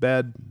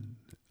bed,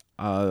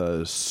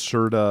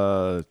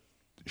 Serta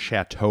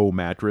Chateau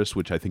mattress,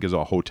 which I think is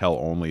a hotel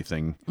only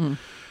thing.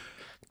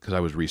 Because I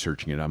was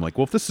researching it. I'm like,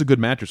 well, if this is a good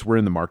mattress, we're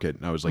in the market.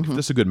 And I was like, if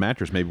this is a good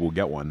mattress, maybe we'll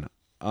get one.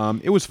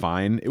 It was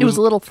fine. It was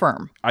a little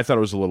firm. I thought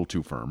it was a little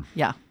too firm.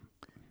 Yeah.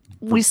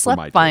 We my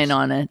slept fine taste.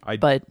 on it,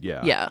 but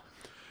yeah.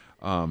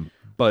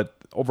 But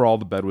overall,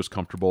 the bed was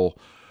comfortable.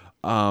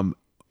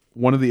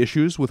 One of the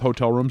issues with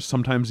hotel rooms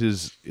sometimes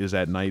is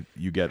at night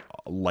you get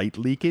light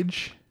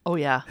leakage. Oh,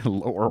 yeah.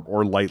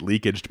 or light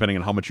leakage, depending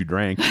on how much you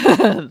drank.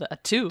 That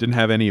too. Didn't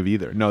have any of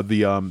either. No,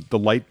 the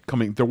light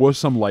coming. There was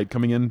some light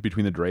coming in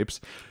between the drapes.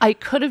 I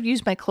could have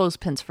used my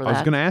clothespins for that. I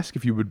was going to ask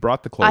if you had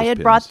brought the clothespins. I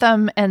had brought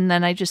them, and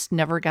then I just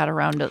never got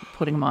around to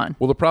putting them on.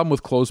 Well, the problem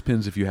with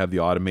clothespins, if you have the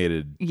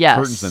automated Yes.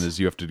 curtains, then is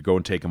you have to go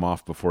and take them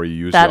off before you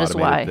use That the is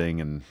automated why. thing.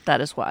 And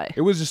That is why.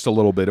 it was just a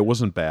little bit. It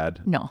wasn't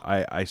bad. No.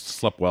 I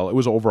slept well. It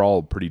was overall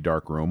a pretty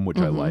dark room, which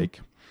I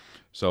like.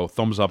 So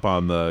thumbs up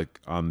on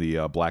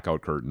the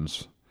blackout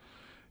curtains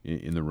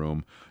in the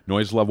room.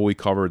 Noise level we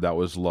covered, that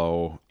was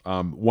low.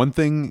 One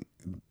thing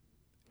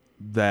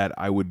that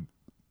I would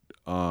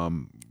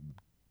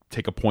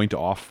take a point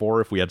off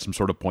for if we had some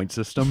sort of point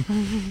system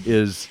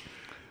is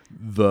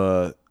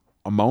the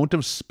amount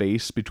of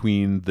space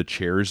between the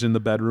chairs in the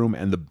bedroom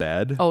and the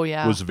bed. Oh,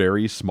 yeah. Was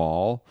very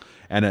small.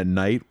 And at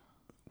night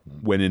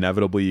when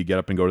inevitably you get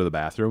up and go to the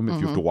bathroom, if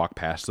you have to walk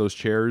past those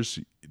chairs,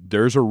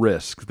 there's a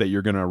risk that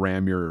you're going to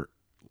ram your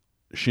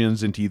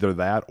shins into either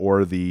that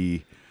or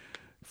the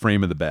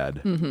frame of the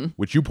bed,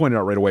 which you pointed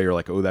out right away. You're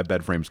like, oh, that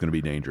bed frame's going to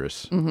be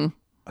dangerous.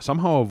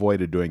 Somehow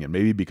avoided doing it,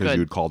 maybe because you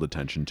had called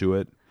attention to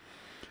it.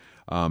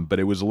 But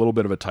it was a little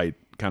bit of a tight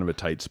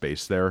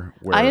space there.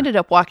 Where I ended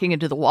up walking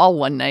into the wall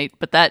one night,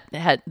 but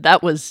that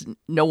was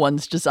no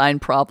one's design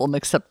problem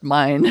except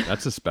mine.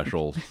 That's a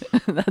special.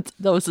 that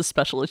was a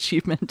special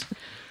achievement.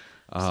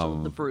 Still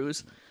the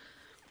bruise.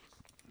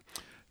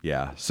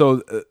 Yeah.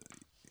 So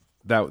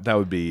that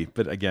would be.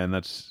 But again,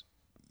 that's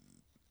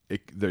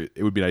it.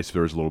 It would be nice if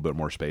there was a little bit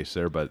more space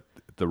there, but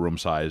the room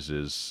size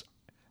is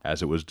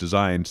as it was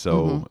designed.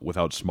 So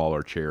without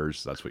smaller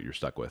chairs, that's what you're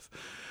stuck with.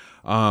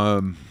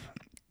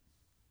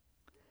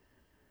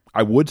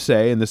 I would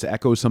say, and this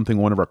echoes something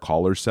one of our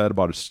callers said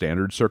about a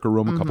standard Circa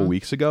room a couple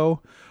weeks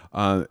ago,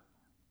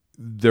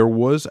 there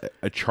was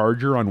a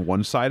charger on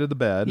one side of the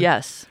bed.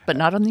 Yes, but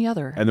not on the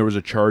other. And there was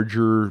a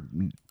charger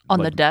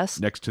on the desk?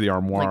 Next to the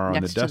armoire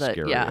on the desk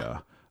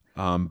area.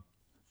 Yeah.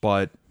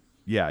 But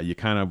yeah, you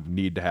kind of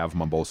need to have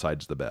them on both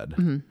sides of the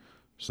bed.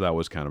 So that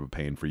was kind of a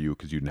pain for you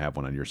because you didn't have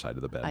one on your side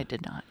of the bed. I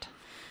did not.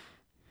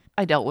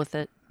 I dealt with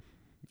it.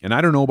 And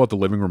I don't know about the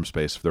living room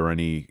space. If there are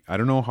any, I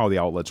don't know how the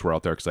outlets were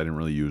out there because I didn't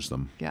really use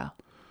them. Yeah.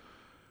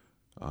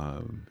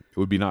 It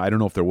would be. I don't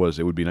know if there was.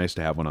 It would be nice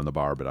to have one on the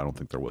bar, but I don't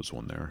think there was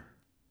one there.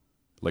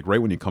 Like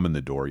right when you come in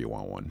the door, you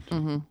want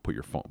one. Put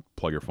your phone,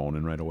 plug your phone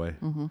in right away.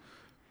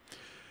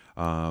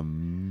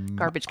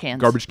 Garbage cans.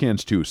 Garbage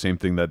cans too. Same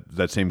thing.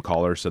 That same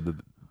caller said that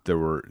there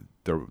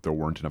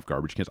weren't enough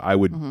garbage cans. I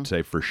would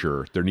say for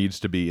sure there needs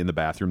to be in the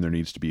bathroom. There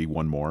needs to be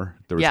one more.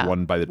 There was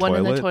one by the toilet.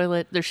 One in the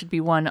toilet. There should be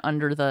one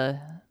under the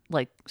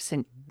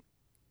sink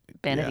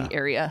vanity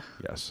area.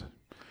 Yes.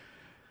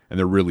 And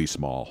they're really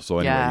small. So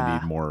anyway,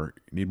 you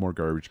need more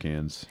garbage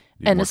cans.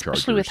 And more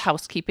especially chargers. With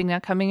housekeeping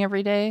not coming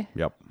every day.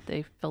 Yep.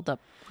 They filled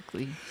up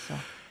quickly. So.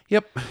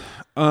 Yep.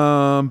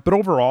 But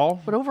overall,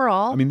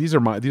 I mean, these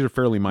are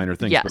fairly minor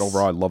things. Yes. But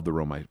overall, I love the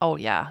room. Oh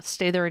yeah,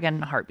 stay there again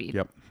in a heartbeat.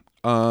 Yep.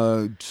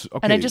 Okay.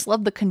 And I just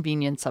love the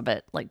convenience of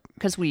it,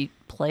 because we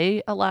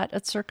play a lot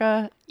at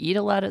Circa, eat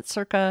a lot at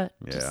Circa.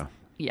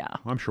 Yeah.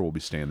 I'm sure we'll be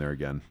staying there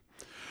again.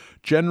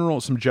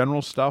 Some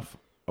general stuff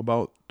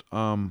about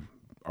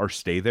our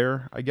stay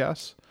there, I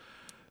guess.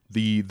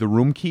 The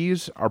room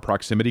keys are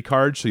proximity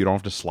cards, so you don't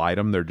have to slide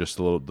them. They're just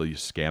you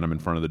scan them in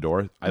front of the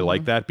door. I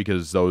like that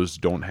because those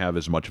don't have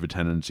as much of a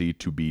tendency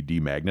to be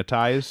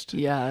demagnetized.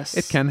 Yes.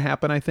 It can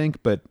happen, I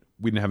think, but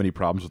we didn't have any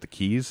problems with the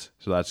keys,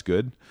 so that's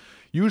good.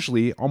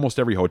 Usually, almost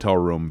every hotel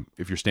room,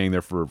 if you're staying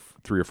there for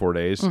 3 or 4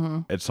 days,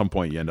 at some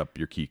point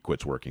your key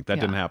quits working.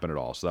 That didn't happen at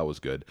all, so that was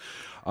good.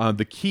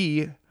 The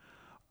key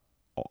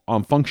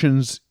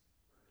functions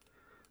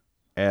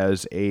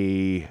as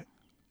a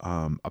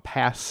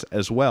pass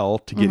as well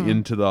to get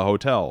into the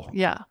hotel.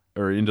 Yeah.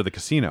 Or into the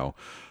casino.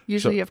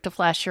 Usually you have to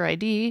flash your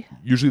ID.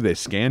 Usually they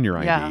scan your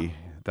ID. Yeah.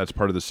 That's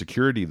part of the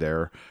security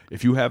there.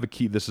 If you have a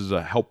key, this is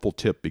a helpful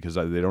tip because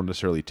they don't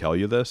necessarily tell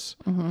you this.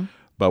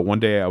 But one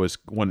day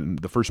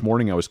the first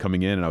morning I was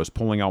coming in and I was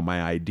pulling out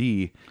my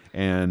ID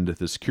and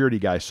the security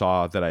guy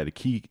saw that I had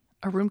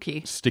a room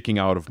key sticking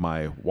out of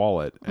my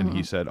wallet. And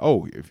he said,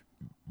 "Oh, if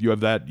you have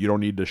that, you don't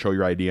need to show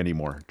your ID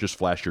anymore. Just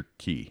flash your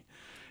key."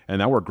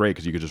 And that worked great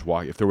because you could just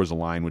walk. If there was a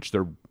line, which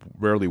there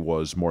rarely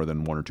was more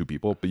than 1 or 2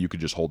 people, but you could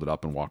just hold it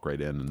up and walk right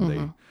in.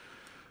 And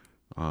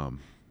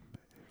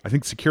I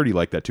think security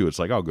like that too. It's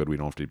like, oh, good, we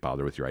don't have to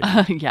bother with your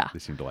ID. Yeah. They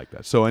seem to like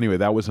that. So anyway,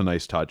 that was a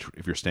nice touch.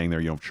 If you're staying there,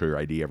 you don't have to show your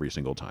ID every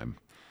single time.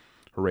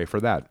 Hooray for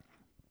that.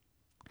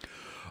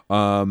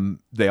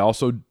 They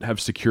also have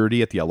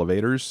security at the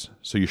elevators.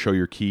 So you show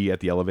your key at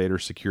the elevator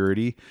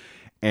security.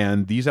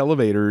 And these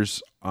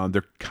elevators,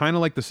 they're kind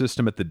of like the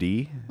system at the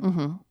D,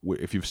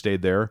 if you've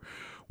stayed there,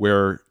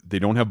 where they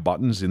don't have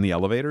buttons in the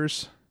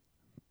elevators.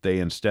 They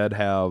instead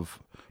have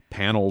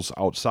panels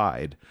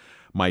outside.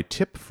 My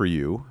tip for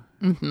you,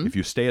 if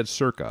you stay at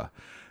Circa,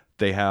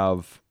 they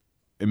have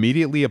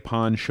immediately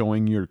upon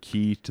showing your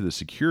key to the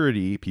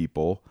security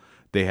people,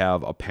 they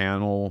have a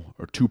panel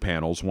or 2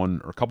 panels,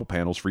 one or a couple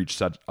panels for each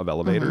set of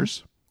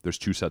elevators. There's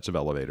 2 sets of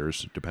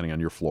elevators depending on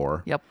your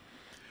floor. Yep.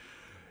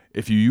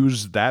 If you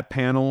use that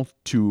panel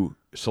to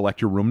select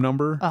your room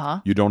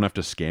number, you don't have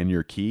to scan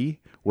your key.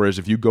 Whereas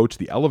if you go to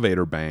the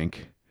elevator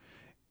bank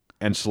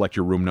and select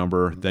your room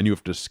number, then you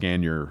have to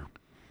scan your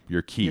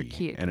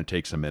key. And it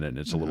takes a minute and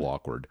it's a little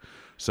awkward.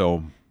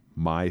 So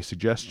my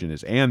suggestion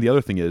is, and the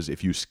other thing is,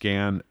 if you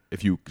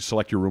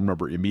select your room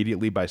number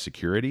immediately by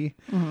security,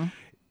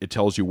 it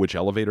tells you which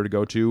elevator to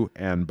go to.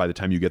 And by the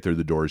time you get there,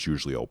 the door is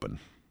usually open.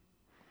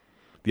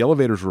 The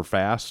elevators were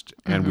fast,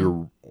 and we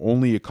were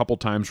only a couple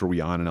times were we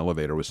on an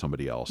elevator with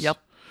somebody else. Yep.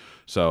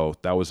 So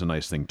that was a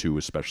nice thing too,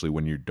 especially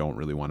when you don't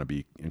really want to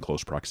be in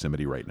close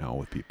proximity right now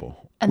with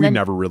people. And we then,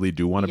 never really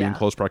do want to be in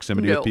close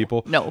proximity with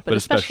people. No, but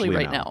especially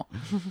right now.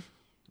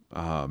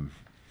 I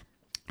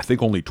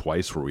think only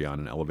twice were we on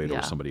an elevator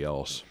with somebody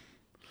else.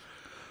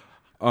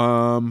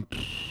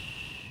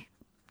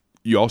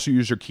 You also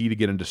use your key to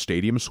get into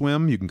Stadium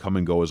Swim. You can come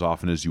and go as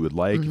often as you would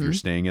like. If you're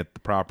staying at the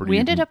property. We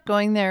ended up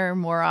going there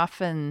more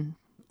often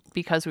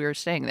because we were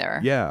staying there.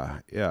 Yeah.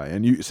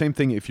 And same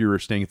thing if you're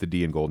staying at the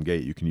D in Golden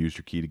Gate, you can use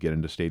your key to get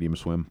into Stadium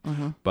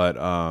Swim. But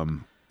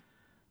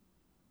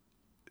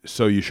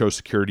so you show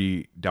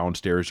security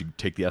downstairs, you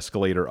take the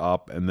escalator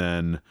up, and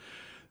then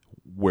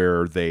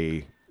where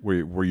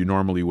you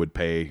normally would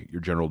pay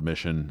your general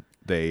admission,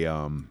 they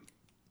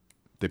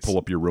pull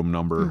up your room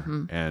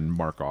number and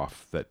mark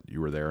off that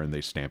you were there, and they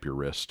stamp your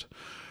wrist.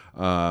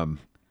 But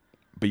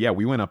yeah,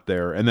 we went up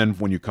there, and then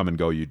when you come and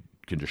go, you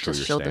can just show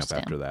your stamp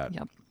after that.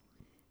 Yep.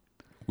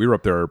 We were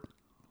up there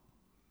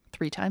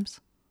 3 times.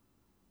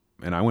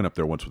 And I went up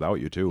there once without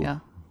you too. Yeah.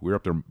 We were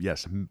up there,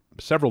 yes,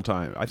 several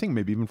times. I think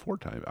maybe even 4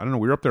 times. I don't know.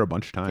 We were up there a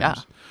bunch of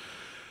times.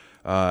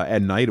 Yeah.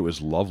 At night, it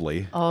was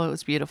lovely. Oh, it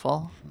was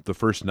beautiful. The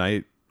first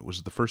night,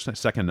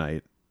 second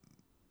night,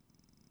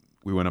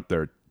 we went up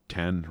there at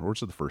 10. Or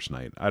was it the first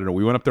night? I don't know.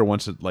 We went up there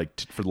once at for the last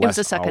hour. It was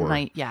the second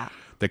night, yeah.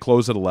 They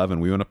closed at 11.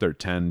 We went up there at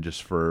 10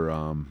 just for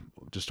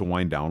just to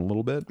wind down a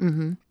little bit.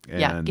 Mm-hmm.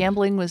 Yeah,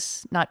 gambling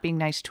was not being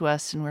nice to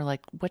us, and we're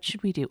like, what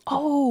should we do?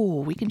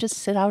 Oh, we can just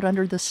sit out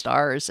under the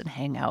stars and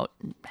hang out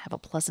and have a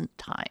pleasant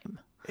time.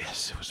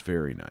 Yes, it was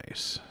very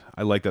nice.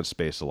 I like that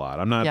space a lot.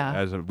 I'm not,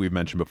 as we've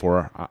mentioned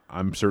before,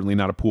 I'm certainly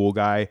not a pool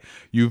guy.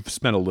 You've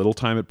spent a little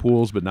time at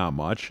pools, but not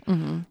much.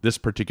 This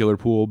particular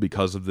pool,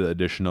 because of the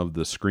addition of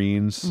the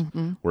screens,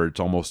 where it's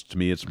almost, to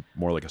me, it's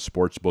more like a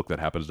sports book that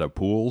happens to have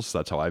pools.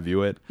 That's how I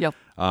view it. Yep.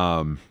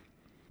 I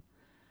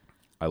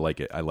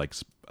like it. I like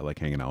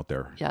hanging out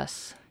there.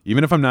 Yes.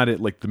 Even if I'm not at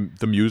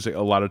the music,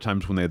 a lot of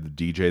times when they had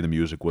the DJ, the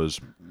music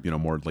was,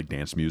 more like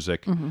dance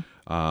music.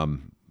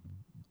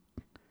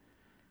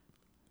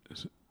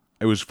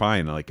 It was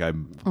fine. I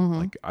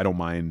don't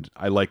mind.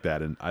 I like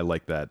that, and I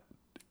like that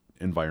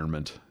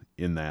environment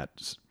in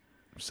that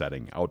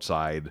setting.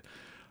 Outside,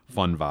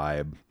 fun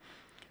vibe.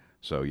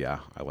 So yeah,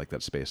 I like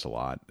that space a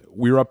lot.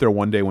 We were up there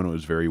one day when it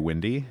was very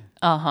windy.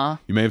 You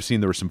may have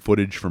seen there was some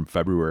footage from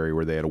February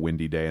where they had a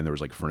windy day and there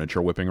was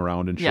furniture whipping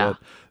around and shit.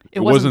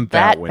 It wasn't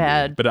that windy,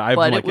 bad, but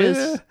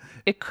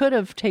it could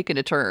have taken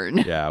a turn.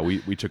 Yeah,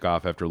 we took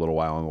off after a little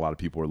while, and a lot of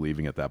people were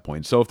leaving at that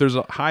point. So if there's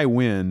a high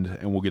wind,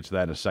 and we'll get to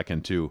that in a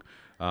second too,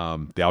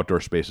 the outdoor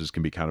spaces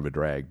can be kind of a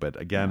drag.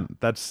 But again,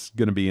 that's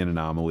going to be an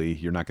anomaly.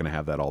 You're not going to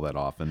have that all that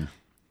often.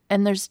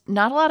 And there's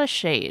not a lot of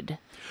shade.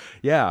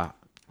 Yeah.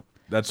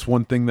 That's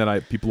one thing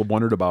that people have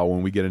wondered about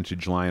when we get into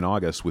July and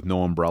August with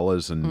no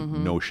umbrellas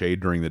and no shade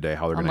during the day,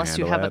 how they're going to handle that. Unless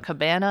you have a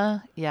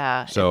cabana,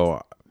 yeah.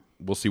 So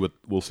we'll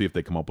see if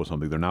they come up with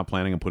something. They're not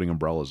planning on putting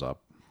umbrellas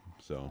up.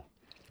 So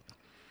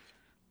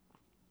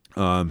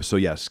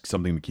yes,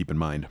 something to keep in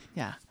mind.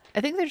 Yeah. I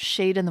think there's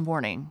shade in the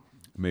morning.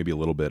 Maybe a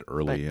little bit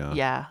early.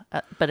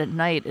 But at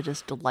night it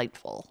is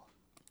delightful.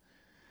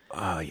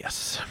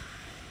 Yes.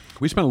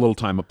 We spent a little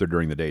time up there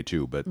during the day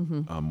too, but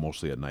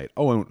mostly at night.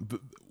 Oh, and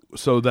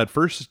so the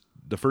first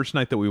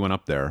night that we went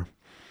up there,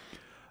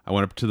 I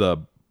went up to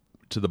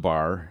the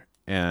bar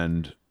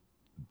and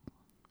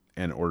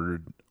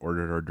ordered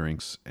our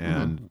drinks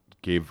and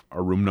gave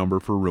our room number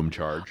for room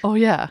charge. Oh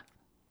yeah.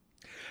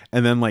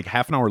 And then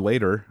half an hour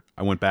later,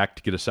 I went back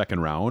to get a second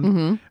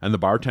round, and the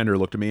bartender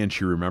looked at me and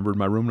she remembered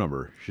my room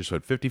number. She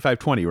said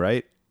 5520,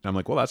 right? And I'm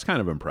like, well, that's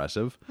kind of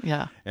impressive.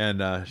 Yeah.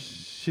 And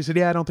she said,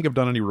 yeah, I don't think I've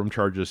done any room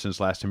charges since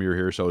last time you were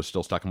here, so it's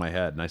still stuck in my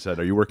head. And I said,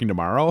 are you working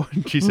tomorrow?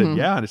 And she said,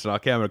 yeah. And I said,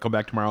 okay, I'm going to come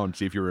back tomorrow and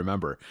see if you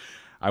remember.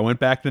 I went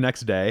back the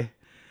next day.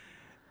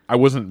 I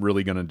wasn't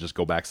really going to just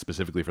go back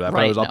specifically for that,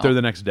 but I was up there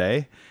the next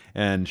day,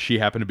 and she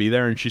happened to be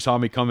there, and she saw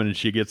me coming, and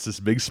she gets this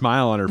big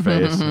smile on her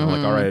face. And I'm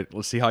like, all right,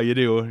 let's see how you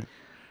do.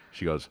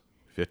 She goes,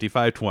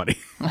 5520.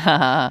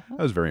 That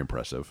was very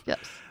impressive. Yes.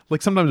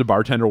 Sometimes a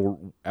bartender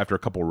will, after a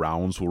couple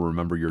rounds, will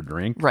remember your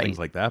drink, things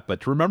like that. But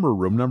to remember a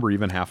room number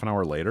even half an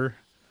hour later,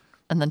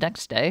 and the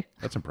next day,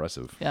 that's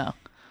impressive. Yeah.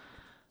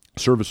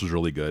 Service was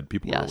really good.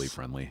 People were really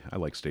friendly. I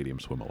like Stadium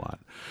Swim a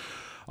lot.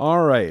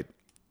 All right,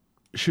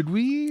 should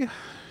we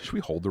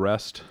hold the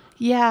rest?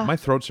 Yeah. My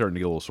throat's starting to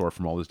get a little sore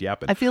from all this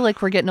yapping. I feel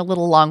like we're getting a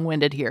little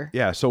long-winded here.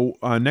 Yeah, so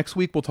next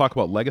week we'll talk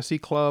about Legacy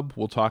Club.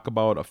 We'll talk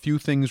about a few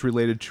things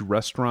related to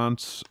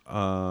restaurants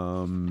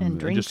and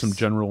just some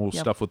general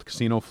stuff with the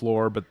casino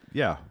floor. But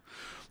yeah,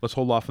 let's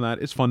hold off on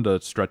that. It's fun to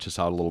stretch this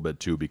out a little bit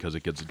too, because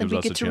it gives us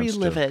a chance to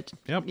relive it.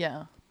 Yep.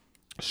 Yeah.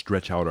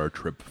 Stretch out our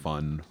trip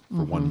fun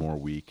for one more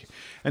week.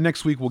 And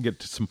next week we'll get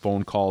to some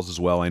phone calls as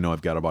well. I know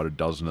I've got about a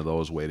dozen of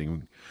those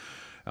waiting.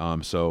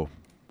 So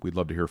we'd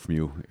love to hear from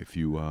you if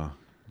you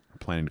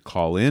planning to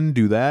call in,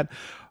 do that.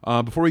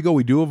 Before we go,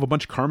 we do have a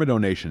bunch of karma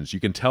donations. You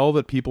can tell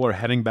that people are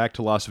heading back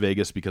to Las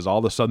Vegas because all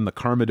of a sudden the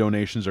karma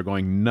donations are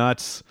going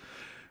nuts.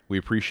 We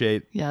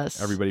appreciate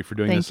everybody for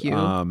doing this. Thank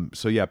you.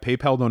 So yeah,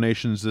 PayPal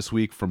donations this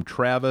week from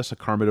Travis, a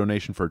karma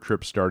donation for a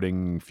trip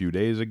starting a few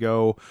days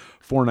ago.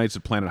 4 nights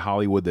at Planet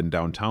Hollywood, then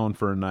downtown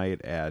for a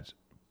night at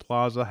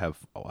Plaza.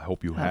 I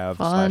hope you have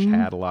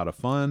had a lot of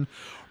fun.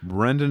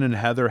 Brendan and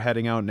Heather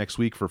heading out next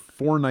week for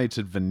 4 nights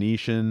at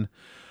Venetian.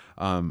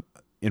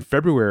 In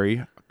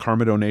February,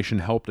 Karma Donation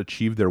helped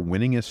achieve their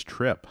winningest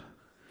trip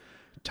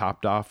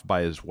topped off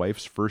by his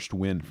wife's first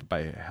win,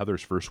 by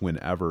Heather's first win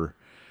ever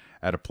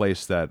at a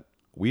place that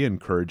we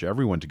encourage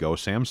everyone to go,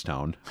 Sam's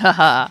Town.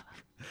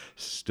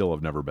 Still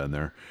have never been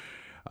there.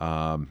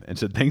 And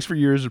said, thanks for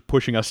years of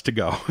pushing us to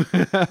go.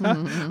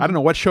 I don't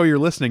know what show you're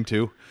listening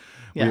to.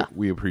 Yeah.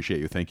 We appreciate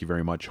you. Thank you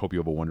very much. Hope you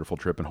have a wonderful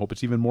trip and hope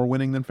it's even more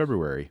winning than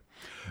February.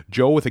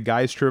 Joe with a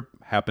guy's trip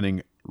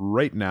happening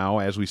right now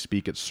as we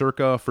speak at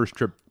Circa. First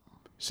trip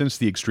since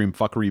the extreme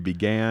fuckery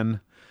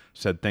began.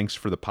 Said, thanks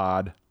for the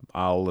pod.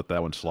 I'll let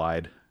that one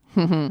slide.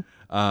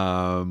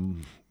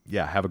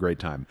 Yeah, have a great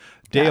time.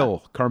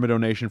 Dale, karma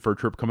donation for a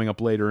trip coming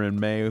up later in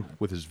May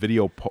with his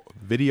video,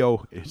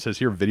 it says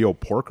here, video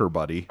porker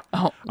buddy.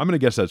 Oh. I'm going to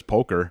guess that's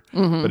poker,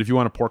 but if you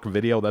want to pork a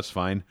video, that's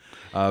fine.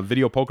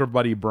 Video poker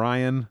buddy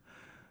Brian,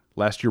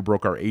 last year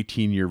broke our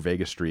 18-year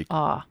Vegas streak.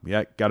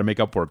 Yeah, got to make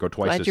up for it. Go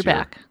twice Glad this you're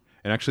year. Back.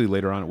 And actually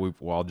later on,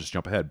 I'll just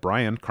jump ahead.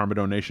 Brian, karma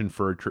donation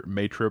for a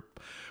May trip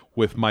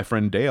with my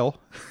friend Dale,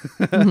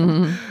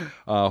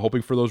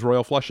 hoping for those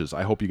royal flushes.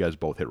 I hope you guys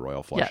both hit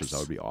royal flushes. Yes. That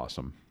would be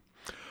awesome.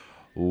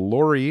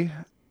 Lori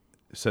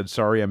said,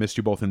 sorry, I missed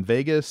you both in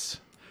Vegas.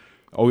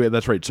 Oh, yeah,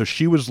 that's right. So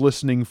she was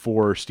listening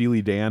for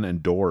Steely Dan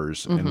and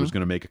Doors and was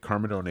going to make a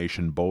karma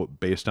donation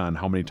based on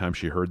how many times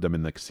she heard them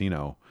in the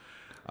casino.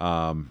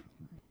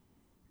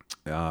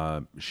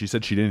 She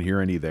said she didn't hear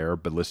any there,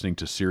 but listening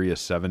to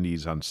Sirius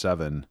 70s on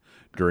 7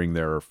 during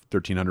their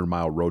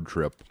 1,300-mile road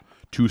trip,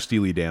 2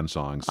 Steely Dan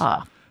songs.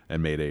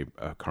 And made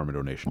a karma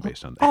donation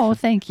based on that. Oh,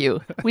 thank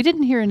you. We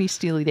didn't hear any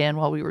Steely Dan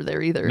while we were there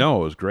either.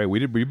 No, it was great.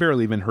 We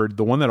barely even heard.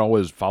 The one that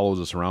always follows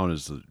us around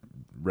is the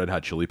Red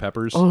Hot Chili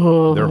Peppers. They're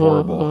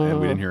horrible,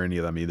 and we didn't hear any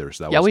of them either.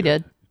 So that was we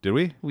good. did. Did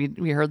we?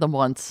 We heard them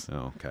once.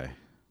 Oh, okay.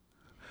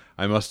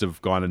 I must have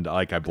gone into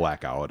I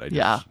black out.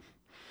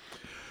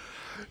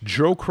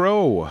 Joe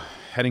Crow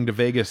heading to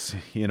Vegas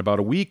in about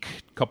a week.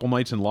 Couple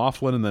nights in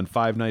Laughlin and then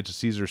 5 nights at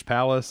Caesar's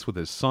Palace with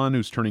his son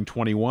who's turning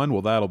 21.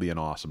 Well, that'll be an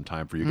awesome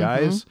time for you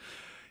guys.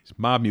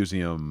 Mob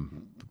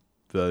Museum,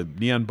 the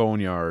Neon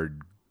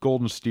Boneyard,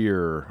 Golden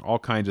Steer, all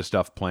kinds of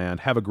stuff planned.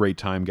 Have a great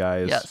time,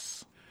 guys.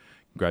 Yes.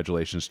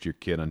 Congratulations to your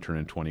kid on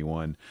turning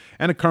 21.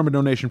 And a karma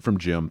donation from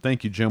Jim.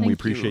 Thank you, Jim. We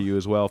appreciate you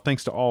as well.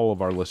 Thanks to all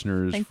of our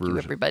listeners for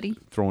everybody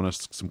throwing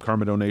us some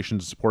karma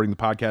donations, supporting the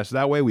podcast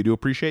that way. We do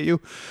appreciate you.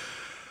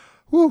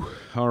 Woo.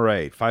 All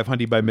right.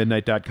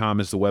 500bymidnight.com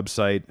is the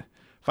website.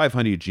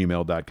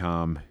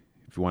 500@gmail.com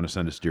if you want to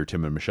send us Dear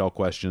Tim and Michelle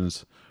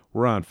questions.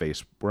 We're on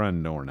Facebook.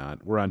 No, we're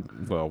not. We're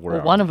on. Well,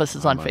 one of us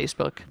is on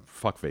Facebook.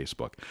 Fuck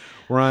Facebook.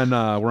 We're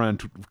on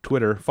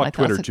Twitter. Fuck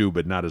Twitter too,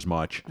 but not as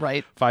much.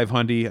 Right.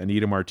 500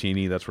 Anita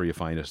Martini. That's where you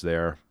find us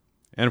there.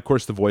 And of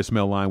course, the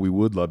voicemail line. We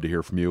would love to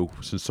hear from you.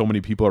 Since so many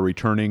people are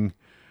returning,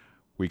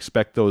 we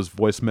expect those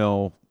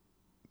voicemail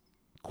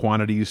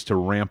quantities to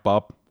ramp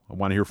up. I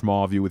want to hear from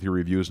all of you with your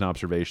reviews and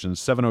observations.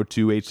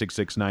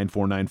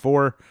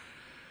 702-866-9494.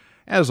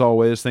 As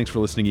always, thanks for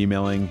listening,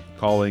 emailing,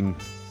 calling,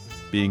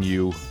 being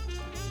you.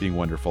 Being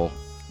wonderful.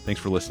 Thanks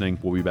for listening.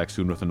 We'll be back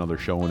soon with another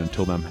show. And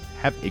until then,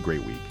 have a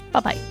great week.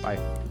 Bye-bye. Bye.